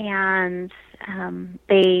 and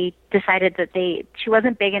they decided that she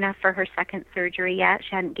wasn't big enough for her second surgery yet.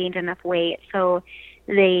 She hadn't gained enough weight, so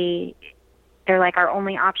they're like, our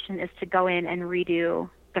only option is to go in and redo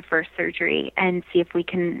the first surgery and see if we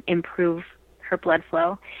can improve her blood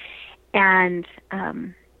flow. And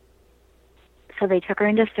so they took her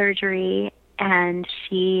into surgery, and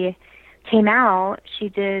she came out.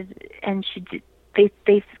 They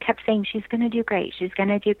kept saying, she's going to do great. She's going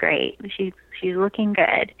to do great. She's looking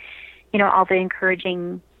good. You know, all the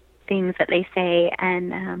encouraging things that they say.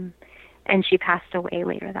 And she passed away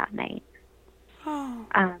later that night. Oh.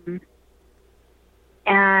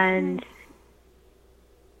 And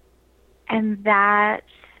that,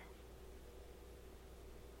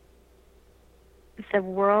 the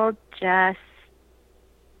world just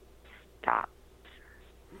stopped.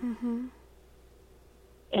 Mm-hmm.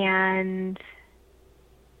 And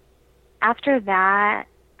after that,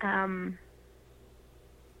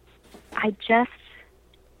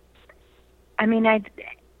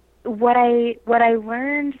 what I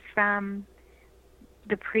learned from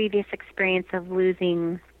the previous experience of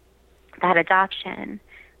losing that adoption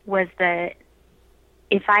was that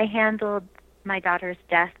if I handled my daughter's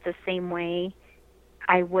death the same way,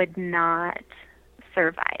 I would not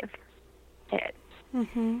survive it.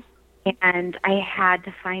 Mm-hmm. And I had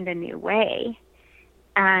to find a new way.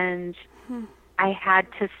 And I had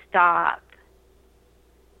to stop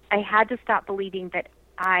believing that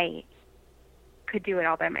I could do it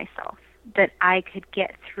all by myself, that I could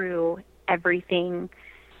get through everything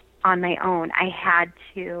on my own. I had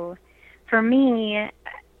to, for me,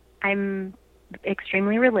 I'm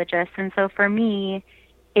extremely religious, and so for me,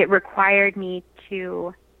 it required me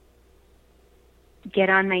to get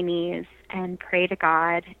on my knees and pray to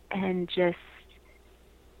God and just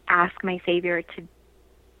ask my Savior to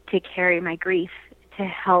carry my grief, to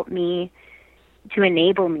help me, to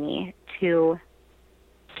enable me to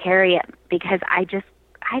carry it, because I just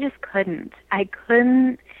couldn't. I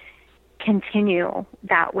couldn't continue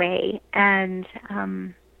that way. And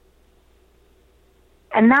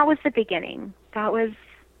that was the beginning. That was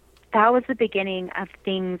the beginning of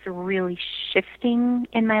things really shifting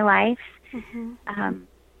in my life. Mm-hmm.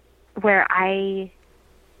 Where I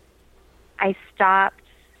stopped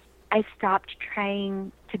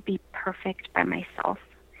trying to be perfect by myself,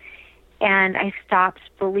 and I stopped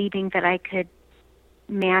believing that I could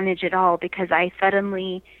manage it all, because I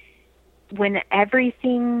suddenly, when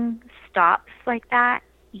everything stops like that,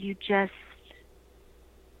 you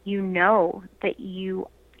know that you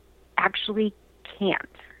actually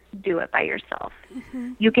can't do it by yourself.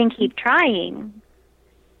 Mm-hmm. You can keep trying,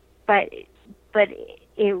 but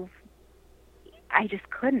I just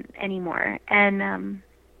couldn't anymore. And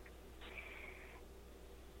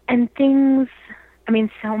things,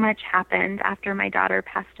 so much happened after my daughter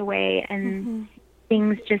passed away, and mm-hmm.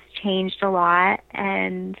 things just changed a lot.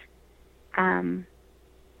 And And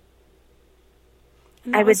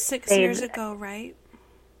I that would was 6 say years ago, right?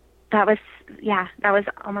 that was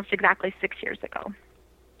almost exactly 6 years ago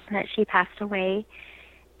that she passed away.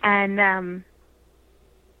 And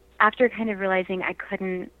after kind of realizing I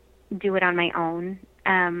couldn't do it on my own,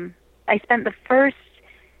 I spent the first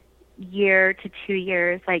year to 2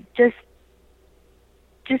 years like just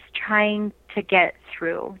trying to get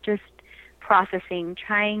through, just processing,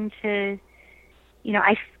 trying to,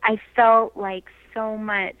 I felt like so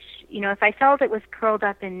much, if I felt it was curled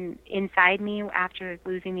up inside me after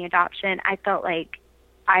losing the adoption, I felt like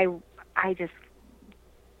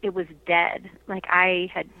it was dead. Like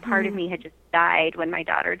part of me had just died when my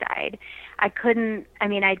daughter died. I'd been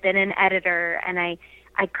an editor, and I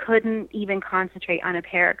couldn't even concentrate on a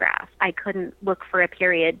paragraph. I couldn't look for a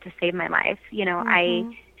period to save my life.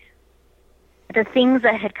 Mm-hmm. The things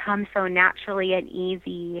that had come so naturally and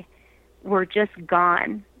easy were just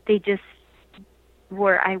gone. They just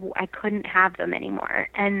were, I couldn't have them anymore.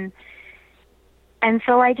 And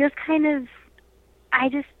so I just did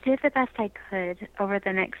the best I could over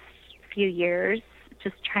the next few years,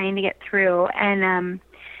 just trying to get through. And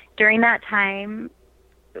during that time,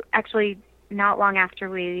 actually not long after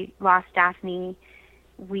we lost Daphne,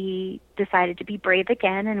 we decided to be brave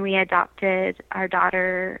again, and we adopted our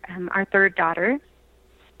daughter, our third daughter.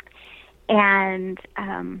 And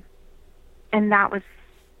that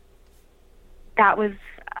was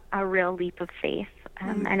a real leap of faith,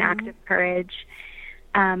 mm-hmm. an act of courage.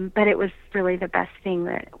 But it was really the best thing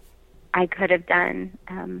that I could have done,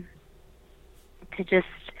 to just,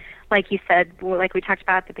 like you said, like we talked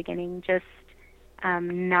about at the beginning, just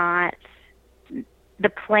the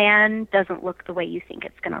plan doesn't look the way you think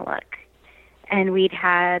it's going to look. And we'd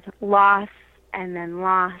had loss and then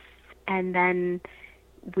loss And then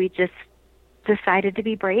we just decided to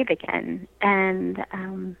be brave again. And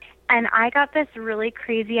I got this really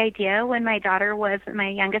crazy idea when my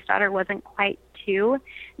youngest daughter wasn't quite 2,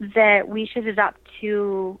 that we should adopt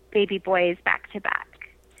 2 baby boys back to back.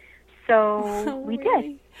 So we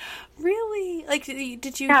did. Really? Like,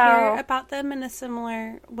 did you hear about them in a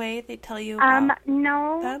similar way? They tell you about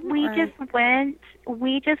no, them, we just went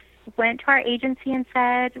to our agency and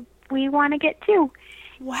said, we want to get 2.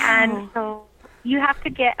 Wow. And so you have to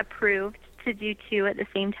get approved to do 2 at the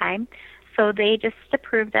same time. So they just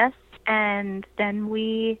approved us, and then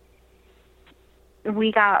we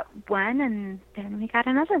got one, and then we got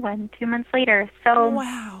another one 2 months later. So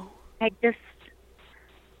wow.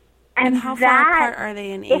 And how far apart are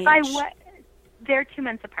they in age? They're 2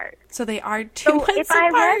 months apart. So they are 2 months if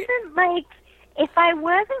apart? If I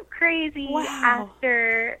wasn't crazy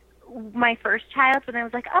after my first child, when I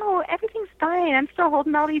was like, oh, everything's fine, I'm still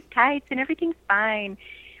holding all these tights and everything's fine.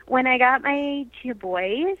 When I got my 2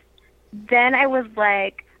 boys, then I was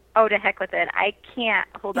like, oh, to heck with it. I can't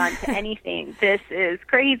hold on to anything. This is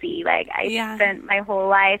crazy. Like, I spent my whole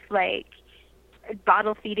life, like,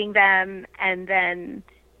 bottle feeding them, and then,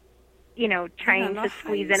 you know, trying to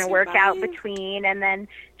squeeze in a workout between, and then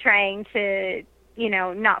trying to, you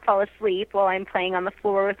know, not fall asleep while I'm playing on the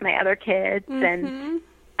floor with my other kids. And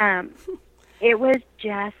it was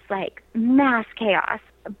just, like, mass chaos.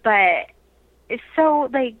 But it's so,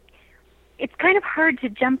 like, it's kind of hard to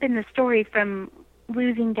jump in the story from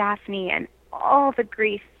losing Daphne and all the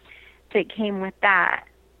grief that came with that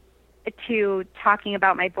to talking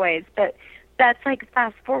about my boys. But that's like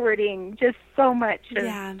fast forwarding just so much of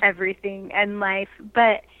everything and life.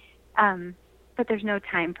 But there's no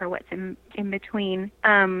time for what's in between.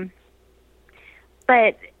 But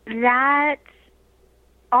that,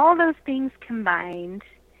 all those things combined,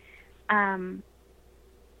 I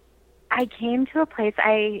came to a place,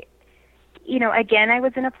 again, I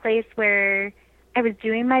was in a place where I was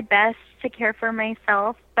doing my best to care for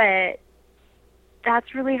myself, but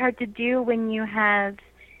that's really hard to do when you have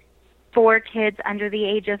 4 kids under the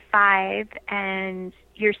age of 5 and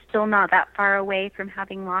you're still not that far away from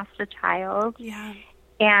having lost a child. Yeah.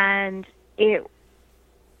 And I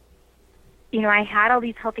had all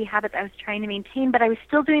these healthy habits I was trying to maintain, but I was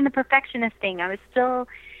still doing the perfectionist thing. I was still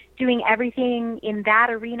doing everything in that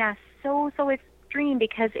arena so extreme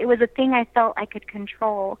because it was a thing I felt I could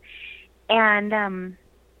control. And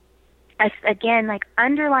again, like,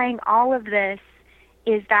 underlying all of this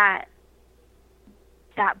is that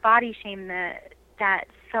body shame, that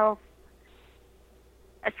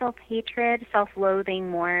self-hatred, self-loathing,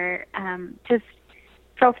 more just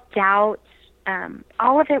self-doubt.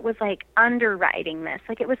 All of it was like underwriting this.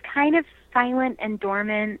 Like, it was kind of silent and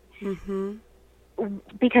dormant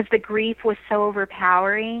because the grief was so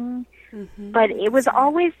overpowering. But it was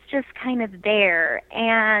always just kind of there,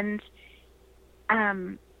 and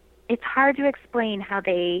it's hard to explain how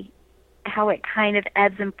it kind of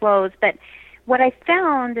ebbs and flows. But what I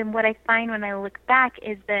found and what I find when I look back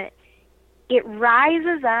is that it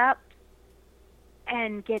rises up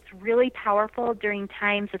and gets really powerful during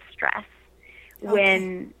times of stress.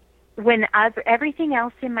 Okay. When everything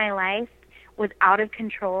else in my life was out of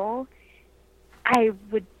control, I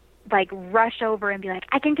would like rush over and be like,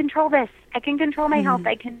 I can control this. I can control my health.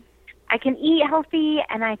 I can eat healthy,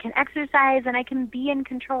 and I can exercise, and I can be in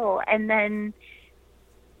control. And then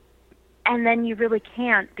you really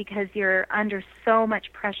can't, because you're under so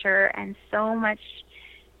much pressure and so much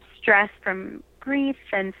stress from grief,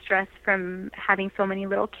 and stress from having so many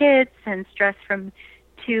little kids, and stress from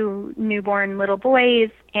 2 newborn little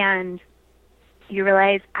boys. And you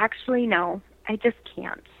realize, actually, no, I just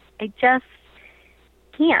can't. I just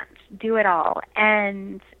can't do it all.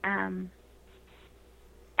 And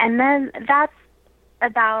then that's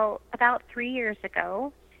about 3 years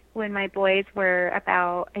ago, when my boys were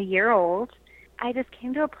about a year old. I just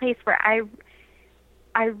came to a place where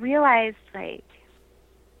I realized, like,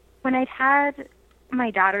 when I'd had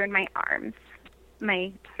my daughter in my arms,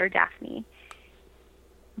 my daughter Daphne,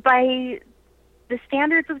 by the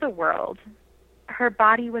standards of the world, her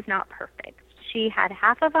body was not perfect. She had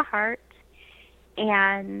half of a heart,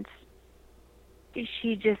 and it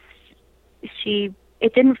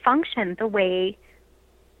didn't function the way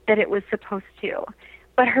that it was supposed to.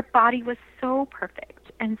 But her body was so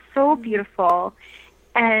perfect and so beautiful,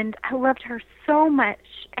 and I loved her so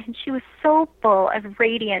much, and she was so full of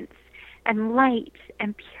radiance and light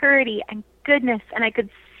and purity and goodness, and I could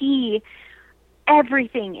see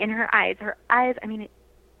everything in her eyes. Her eyes, I mean,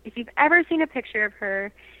 if you've ever seen a picture of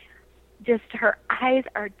her, just her eyes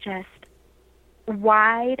are just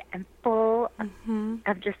wide and full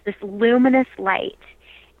of just this luminous light.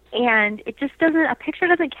 And it just doesn't, a picture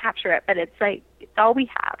doesn't capture it, but it's like, it's all we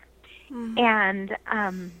have. And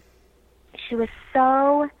she was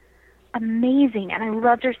so amazing, and I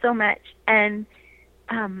loved her so much. And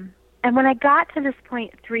when I got to this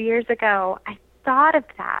point 3 years ago, I thought of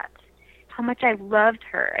that, how much I loved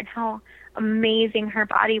her and how amazing her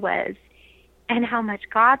body was and how much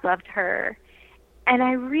God loved her. And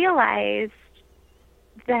I realized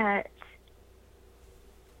that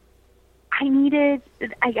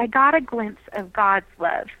I got a glimpse of God's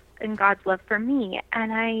love and God's love for me.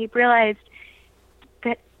 And I realized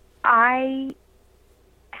that I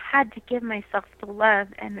had to give myself the love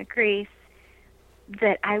and the grace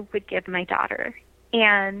that I would give my daughter.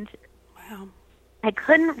 And wow. I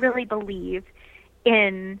couldn't really believe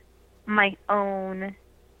in my own,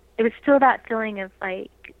 it was still that feeling of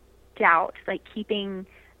like doubt, like keeping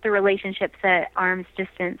the relationships at arm's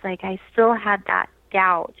distance. Like I still had that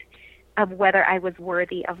doubt of whether I was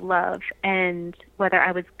worthy of love and whether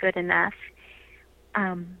I was good enough.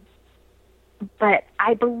 But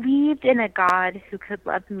I believed in a God who could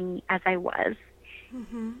love me as I was,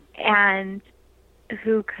 and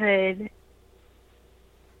who had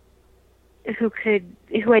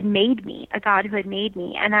made me, a God who had made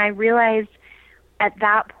me. And I realized at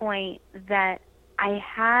that point that I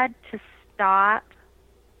had to stop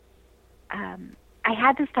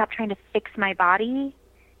trying to fix my body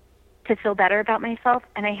to feel better about myself,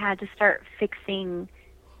 and I had to start fixing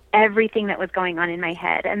everything that was going on in my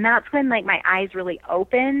head. And that's when like my eyes really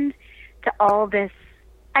opened to all this.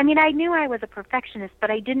 I mean, I knew I was a perfectionist,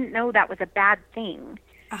 but I didn't know that was a bad thing.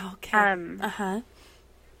 Okay.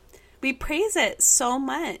 We praise it so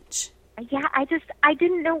much. Yeah, I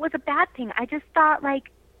didn't know it was a bad thing. I just thought like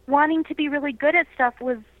wanting to be really good at stuff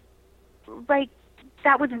was like,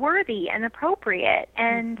 that was worthy and appropriate.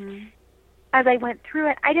 And as I went through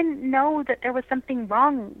it, I didn't know that there was something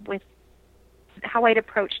wrong with how I'd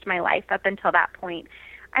approached my life up until that point.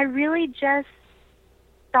 I really just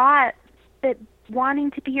thought that wanting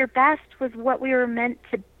to be your best was what we were meant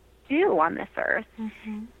to do on this earth.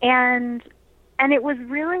 And it was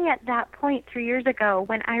really at that point 3 years ago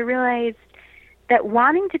when I realized that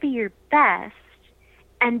wanting to be your best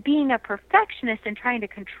and being a perfectionist and trying to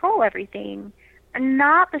control everything are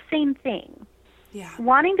not the same thing. Yeah.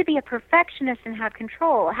 Wanting to be a perfectionist and have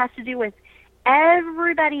control has to do with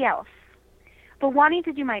everybody else. But wanting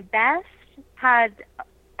to do my best had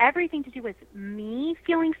everything to do with me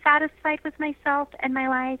feeling satisfied with myself and my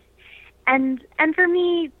life. And for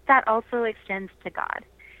me, that also extends to God.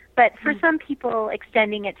 But for some people,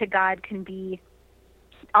 extending it to God can be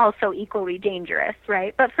also equally dangerous,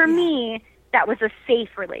 right? But for me, that was a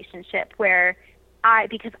safe relationship where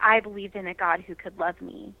because I believed in a God who could love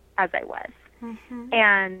me as I was.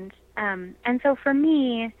 And so for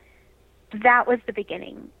me, that was the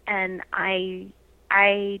beginning. And I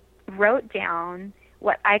wrote down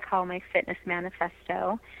what I call my fitness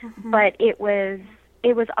manifesto, but it was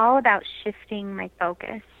all about shifting my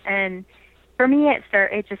focus. And for me, it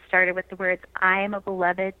just started with the words, I am a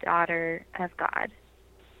beloved daughter of God.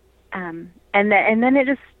 And then it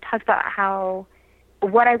just talks about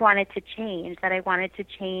what I wanted to change, that I wanted to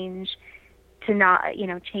change to not,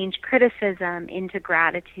 change criticism into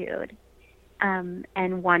gratitude,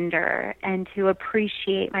 and wonder, and to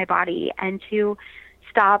appreciate my body, and to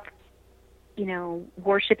stop,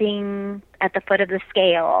 worshiping at the foot of the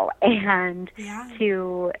scale, and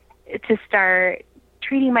to start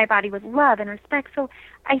treating my body with love and respect. So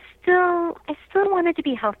I still wanted to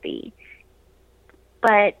be healthy,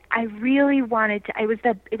 but I really wanted to. It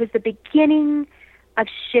was the beginning of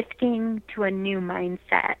shifting to a new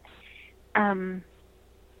mindset.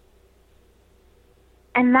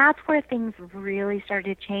 And that's where things really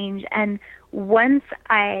started to change. And once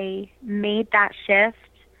I made that shift,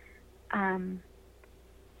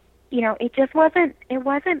 it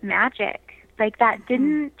wasn't magic. Like that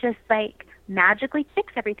didn't just like magically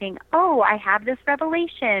fix everything. Oh, I have this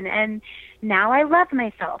revelation and now I love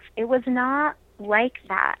myself. It was not like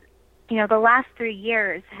that. The last 3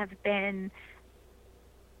 years have been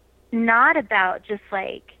not about just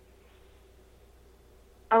like,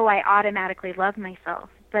 oh, I automatically love myself,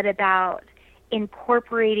 but about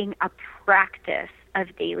incorporating a practice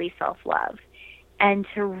of daily self-love. And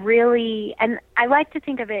to really, and I like to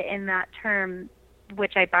think of it in that term,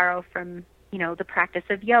 which I borrow from, the practice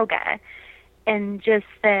of yoga, and just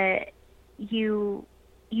that you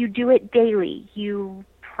do it daily. You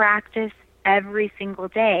practice every single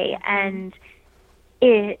day, and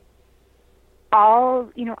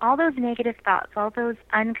all those negative thoughts, all those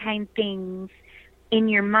unkind things in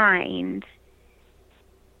your mind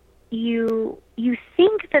you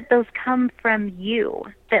think that those come from you,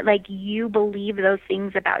 that like you believe those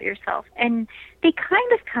things about yourself, and they kind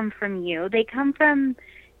of come from you. They come from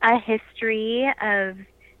a history of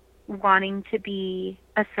wanting to be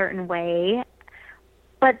a certain way,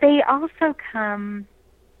 but they also come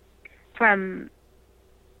from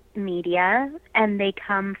media, and they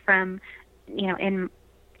come from,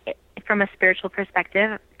 from a spiritual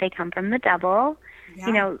perspective, they come from the devil.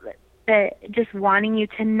 Yeah. Just wanting you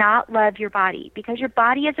to not love your body, because your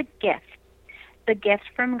body is a gift, the gift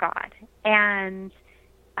from God. And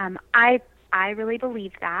I really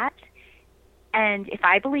believe that. And if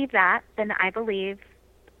I believe that, then I believe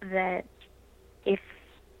that if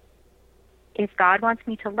God wants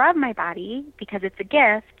me to love my body because it's a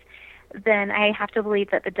gift, then I have to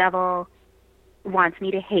believe that the devil wants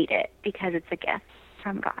me to hate it because it's a gift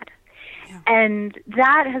from God. Yeah. And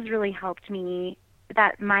that has really helped me.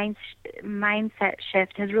 That mindset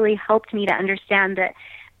shift has really helped me to understand that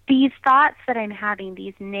these thoughts that I'm having,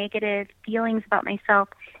 these negative feelings about myself,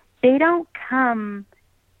 they don't come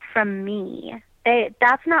from me.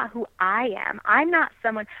 That's not who I am. I'm not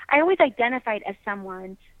someone, I always identified as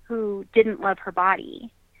someone who didn't love her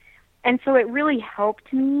body. And so it really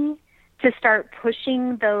helped me to start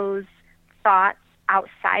pushing those thoughts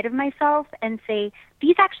outside of myself and say,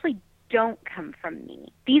 these actually don't come from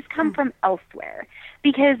me. These come from elsewhere.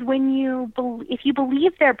 Because if you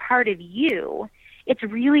believe they're part of you, it's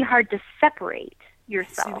really hard to separate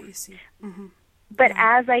yourself. I see. Mm-hmm. But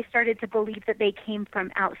as I started to believe that they came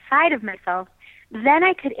from outside of myself, then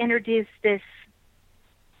I could introduce this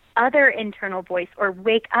other internal voice, or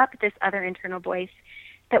wake up this other internal voice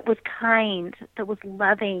that was kind, that was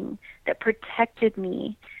loving, that protected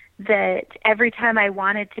me, that every time I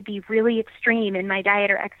wanted to be really extreme in my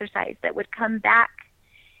diet or exercise, that would come back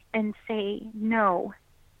and say, no,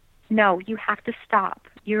 you have to stop.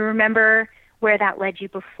 You remember where that led you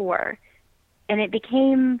before. And it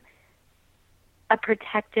became a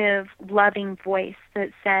protective, loving voice that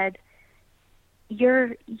said,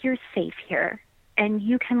 you're safe here, and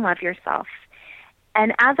you can love yourself.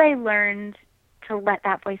 And as I learned to let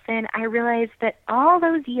that voice in, I realized that all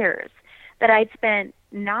those years that I'd spent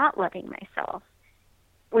not loving myself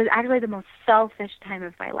was actually the most selfish time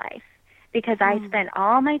of my life, because I spent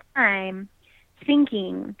all my time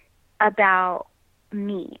thinking about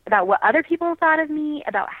me, about what other people thought of me,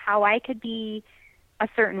 about how I could be a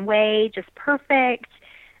certain way, just perfect,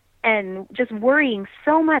 and just worrying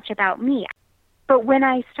so much about me. But when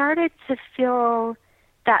I started to feel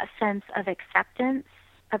that sense of acceptance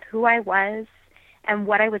of who I was and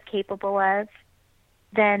what I was capable of,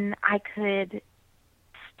 then I could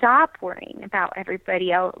stop worrying about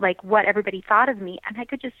everybody else, like what everybody thought of me, and I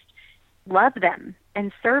could just love them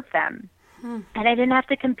and serve them. And I didn't have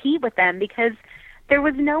to compete with them, because there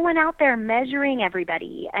was no one out there measuring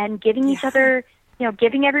everybody and giving each other,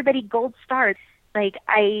 giving everybody gold stars. Like,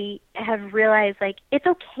 I have realized, like, it's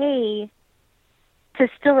okay to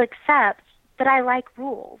still accept that I like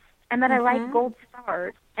rules and that I like gold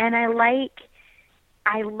stars, and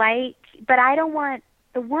but I don't want,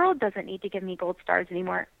 the world doesn't need to give me gold stars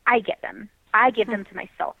anymore. I get them. I give them to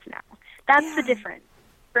myself now. That's the difference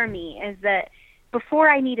for me, is that before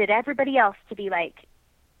I needed everybody else to be like,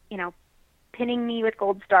 pinning me with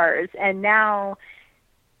gold stars, and now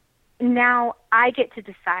I get to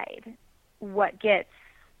decide what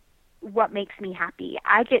makes me happy.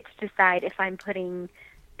 I get to decide if I'm putting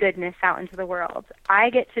goodness out into the world. I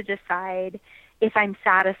get to decide if I'm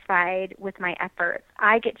satisfied with my efforts.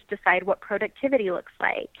 I get to decide what productivity looks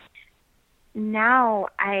like. Now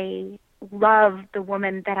I love the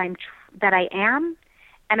woman that I am,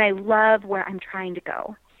 and I love where I'm trying to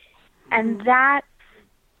go. And that's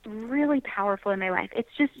really powerful in my life. It's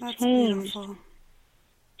just changed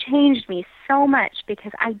me so much,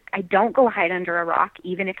 because I don't go hide under a rock,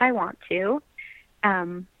 even if I want to.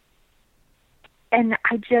 And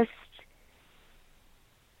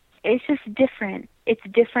it's just different. It's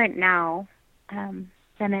different now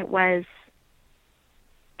than it was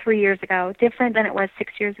 3 years ago, different than it was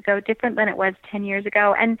 6 years ago, different than it was 10 years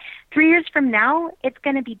ago. And 3 years from now, it's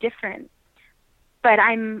going to be different. But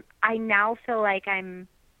I now feel like I'm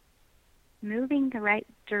moving the right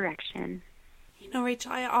direction.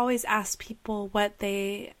 Rachel, I always ask people what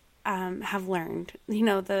they have learned,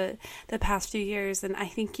 the past few years, and I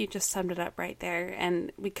think you just summed it up right there,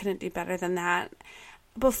 and we couldn't do better than that.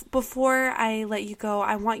 Before I let you go,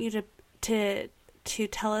 I want you to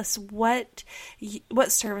tell us what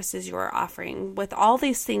services you are offering with all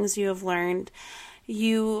these things you have learned.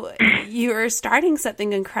 you're starting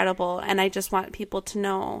something incredible, and I just want people to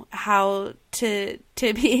know how to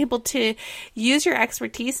be able to use your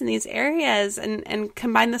expertise in these areas and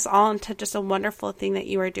combine this all into just a wonderful thing that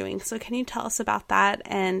you are doing. So can you tell us about that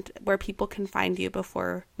and where people can find you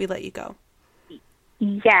before we let you go?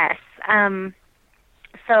 Yes.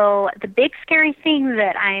 So the big scary thing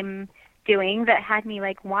that I'm doing that had me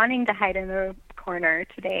like wanting to hide in the corner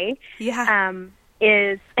today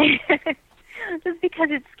is just because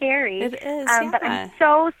it's scary. It is, But I'm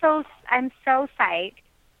so psyched.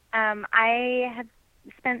 I have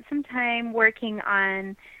spent some time working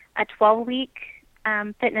on a 12-week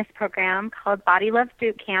fitness program called Body Love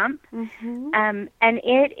Boot Camp. Mm-hmm. And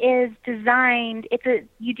it is designed,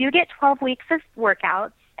 you do get 12 weeks of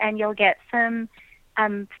workouts, and you'll get some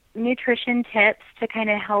nutrition tips to kind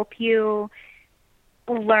of help you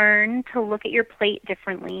learn to look at your plate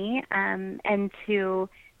differently, and to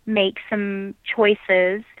make some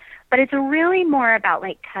choices. But it's really more about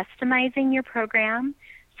like customizing your program.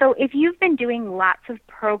 So if you've been doing lots of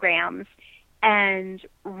programs and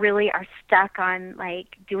really are stuck on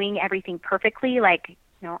like doing everything perfectly, like,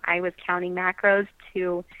 I was counting macros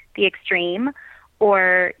to the extreme,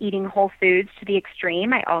 or eating whole foods to the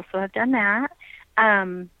extreme. I also have done that.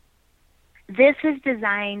 This is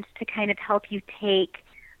designed to kind of help you take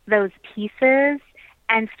those pieces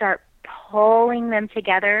and start pulling them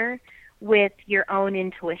together with your own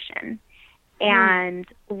intuition, and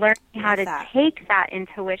learn how to take that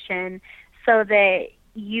intuition so that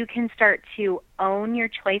you can start to own your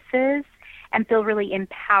choices and feel really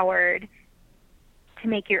empowered to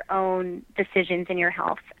make your own decisions in your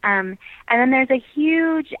health. And then there's a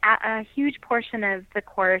huge portion of the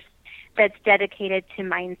course that's dedicated to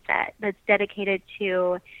mindset, that's dedicated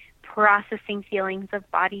to processing feelings of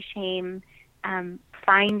body shame,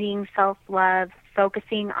 finding self-love,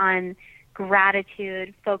 focusing on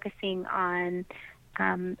gratitude, focusing on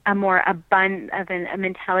a more a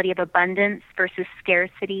mentality of abundance versus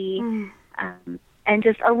scarcity, and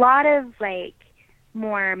just a lot of like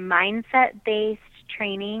more mindset-based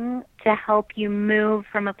training to help you move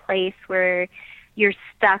from a place where you're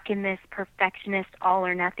stuck in this perfectionist all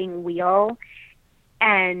or nothing wheel,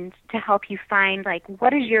 and to help you find like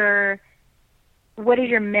what does your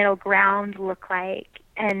middle ground look like,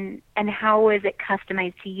 and how is it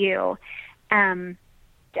customized to you,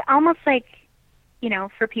 almost like,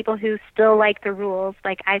 for people who still like the rules,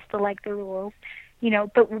 like I still like the rules,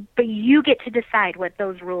 but you get to decide what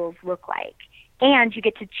those rules look like, and you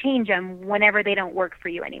get to change them whenever they don't work for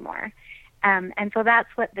you anymore. And so that's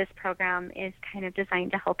what this program is kind of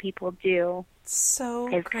designed to help people do.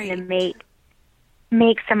 So is great. Kind of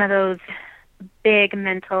make some of those big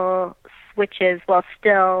mental switches while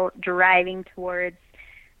still driving towards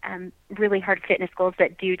really hard fitness goals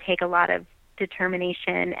that do take a lot of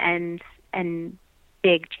determination and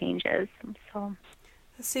big changes. So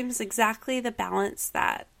it seems exactly the balance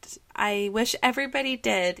that I wish everybody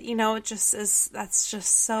did. It just is, that's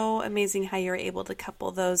just so amazing how you're able to couple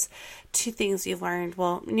those two things you've learned.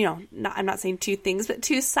 Well, I'm not saying two things, but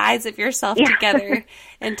two sides of yourself together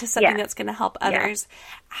into something that's going to help others.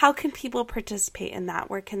 How can people participate in that?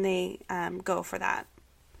 Where can they go for that?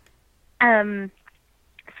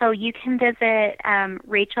 So you can visit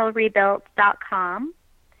RachelRebuilt.com,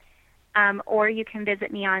 or you can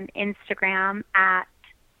visit me on Instagram at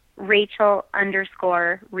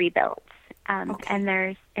Rachel_rebuilt. And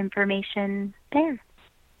there's information there.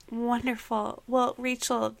 Wonderful. Well,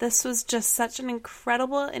 Rachel, this was just such an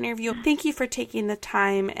incredible interview. Thank you for taking the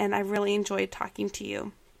time, and I really enjoyed talking to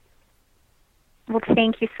you. Well,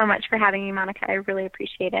 thank you so much for having me, Monica. I really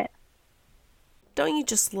appreciate it. Don't you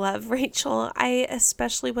just love Rachel? I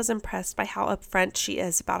especially was impressed by how upfront she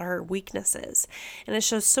is about her weaknesses, and it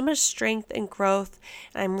shows so much strength and growth,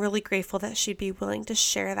 and I'm really grateful that she'd be willing to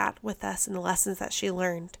share that with us and the lessons that she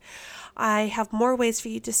learned. I have more ways for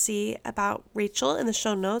you to see about Rachel in the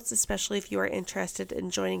show notes, especially if you are interested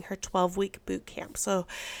in joining her 12-week boot camp. So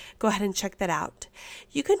go ahead and check that out.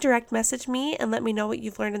 You can direct message me and let me know what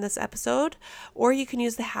you've learned in this episode, or you can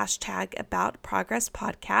use the hashtag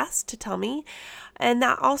 #AboutProgressPodcast to tell me. And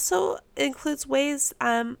that also includes ways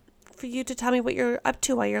for you to tell me what you're up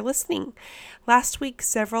to while you're listening. Last week,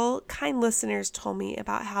 several kind listeners told me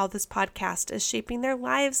about how this podcast is shaping their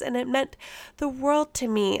lives, and it meant the world to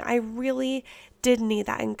me. I really did need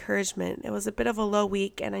that encouragement. It was a bit of a low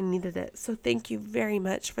week, and I needed it. So thank you very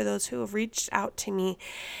much for those who have reached out to me.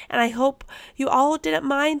 And I hope you all didn't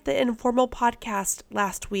mind the informal podcast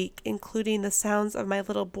last week, including the sounds of my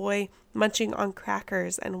little boy munching on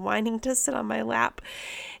crackers and whining to sit on my lap.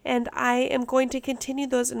 And I am going to continue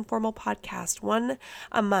those informal podcasts, one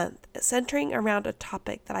a month, centering centering around a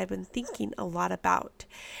topic that I've been thinking a lot about.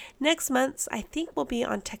 Next month's, I think, will be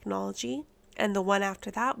on technology, and the one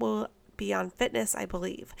after that will be on fitness, I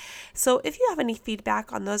believe. So if you have any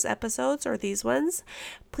feedback on those episodes or these ones,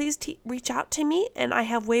 please reach out to me, and I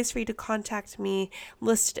have ways for you to contact me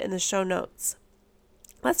listed in the show notes.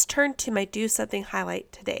 Let's turn to my Do Something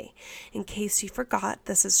highlight today. In case you forgot,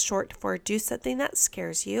 this is short for Do Something That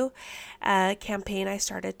Scares You, a campaign I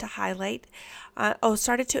started to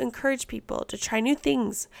started to encourage people to try new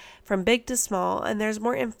things from big to small, and there's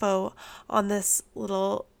more info on this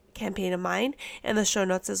little campaign of mine in the show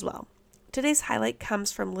notes as well. Today's highlight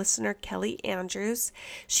comes from listener Kelly Andrews.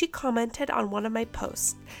 She commented on one of my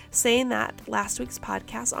posts saying that last week's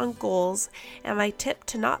podcast on goals and my tip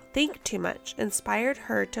to not think too much inspired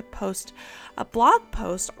her to post a blog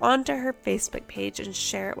post onto her Facebook page and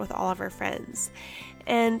share it with all of her friends.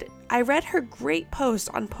 And I read her great post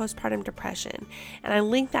on postpartum depression, and I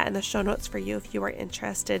linked that in the show notes for you if you are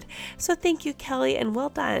interested. So thank you, Kelly, and well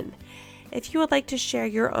done. If you would like to share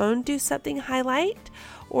your own Do Something highlight,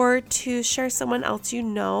 or to share someone else you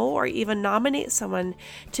know, or even nominate someone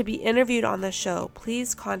to be interviewed on the show,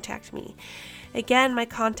 please contact me. Again, my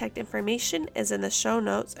contact information is in the show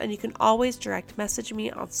notes, and you can always direct message me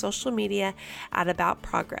on social media at About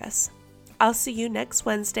Progress. I'll see you next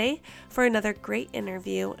Wednesday for another great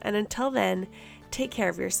interview, and until then, take care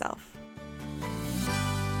of yourself.